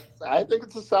 Okay. I think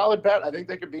it's a solid bet. I think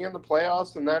they could be in the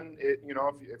playoffs, and then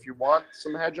if you want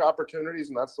some hedge opportunities,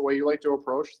 and that's the way you like to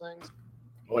approach things.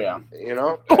 Oh yeah.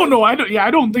 Oh no, I don't. Yeah,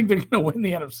 I don't think they're going to win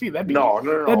the NFC. That'd be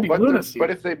That'd be lunacy. But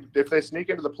if they sneak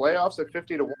into the playoffs at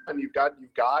 50 to 1, you've got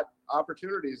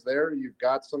opportunities there. You've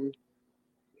got some.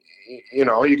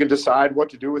 You can decide what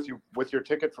to do with your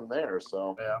ticket from there.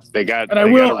 So yeah, they got. And I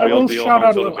will shout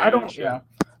out.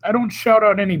 I don't shout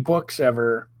out any books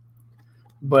ever,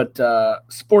 but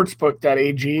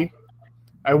sportsbook.ag,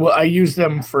 I use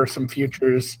them for some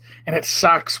futures, and it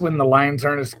sucks when the lines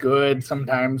aren't as good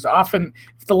sometimes. Often,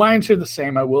 if the lines are the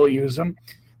same, I will use them.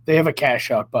 They have a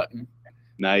cash out button.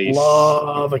 Nice.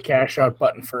 Love a cash out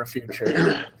button for a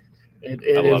future. It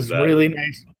is really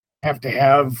nice. You have to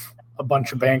have a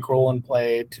bunch of bankroll in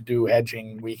play to do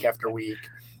hedging week after week.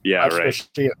 Yeah, right.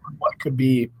 Especially what could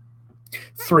be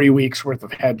 3 weeks worth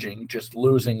of hedging, just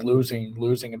losing,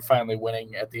 and finally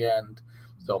winning at the end.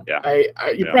 So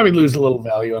you probably lose a little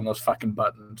value on those fucking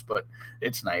buttons, but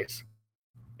it's nice.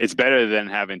 It's better than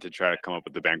having to try to come up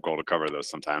with the bankroll to cover those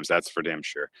sometimes. That's for damn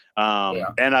sure.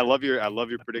 And I love your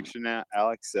prediction,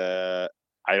 Alex. I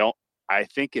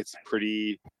think it's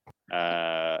pretty.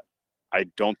 I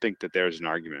don't think that there's an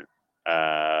argument.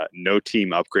 No team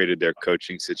upgraded their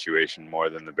coaching situation more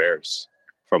than the Bears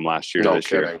from last year to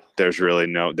this year. There's really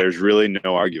no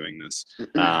arguing this.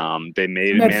 They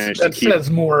managed to keep. That says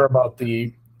more about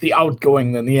the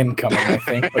outgoing than the incoming, I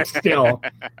think, but still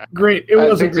great. It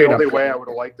was a great. The only way I would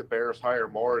have liked the Bears hire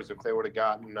more is if they would have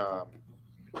gotten.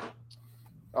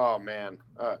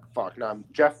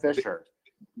 Jeff Fisher.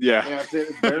 Yeah. If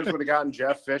the Bears would have gotten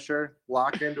Jeff Fisher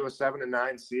locked into a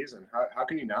 7-9 season, how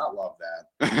can you not love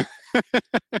that?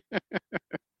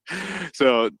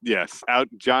 So yes,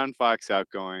 John Fox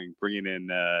outgoing, bringing in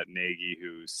Nagy,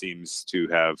 who seems to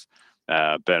have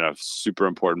been a super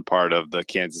important part of the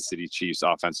Kansas City Chiefs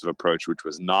offensive approach, which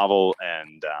was novel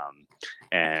and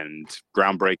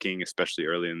groundbreaking, especially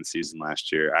early in the season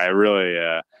last year. I really,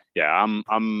 I'm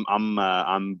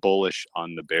bullish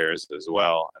on the Bears as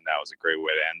well, and that was a great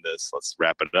way to end this. Let's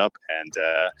wrap it up. And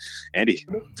Andy,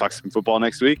 talk some football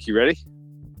next week. You ready?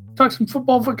 Talk some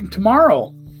football fucking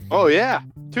tomorrow. Oh yeah,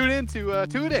 tune in to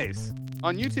 2 days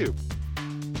on YouTube.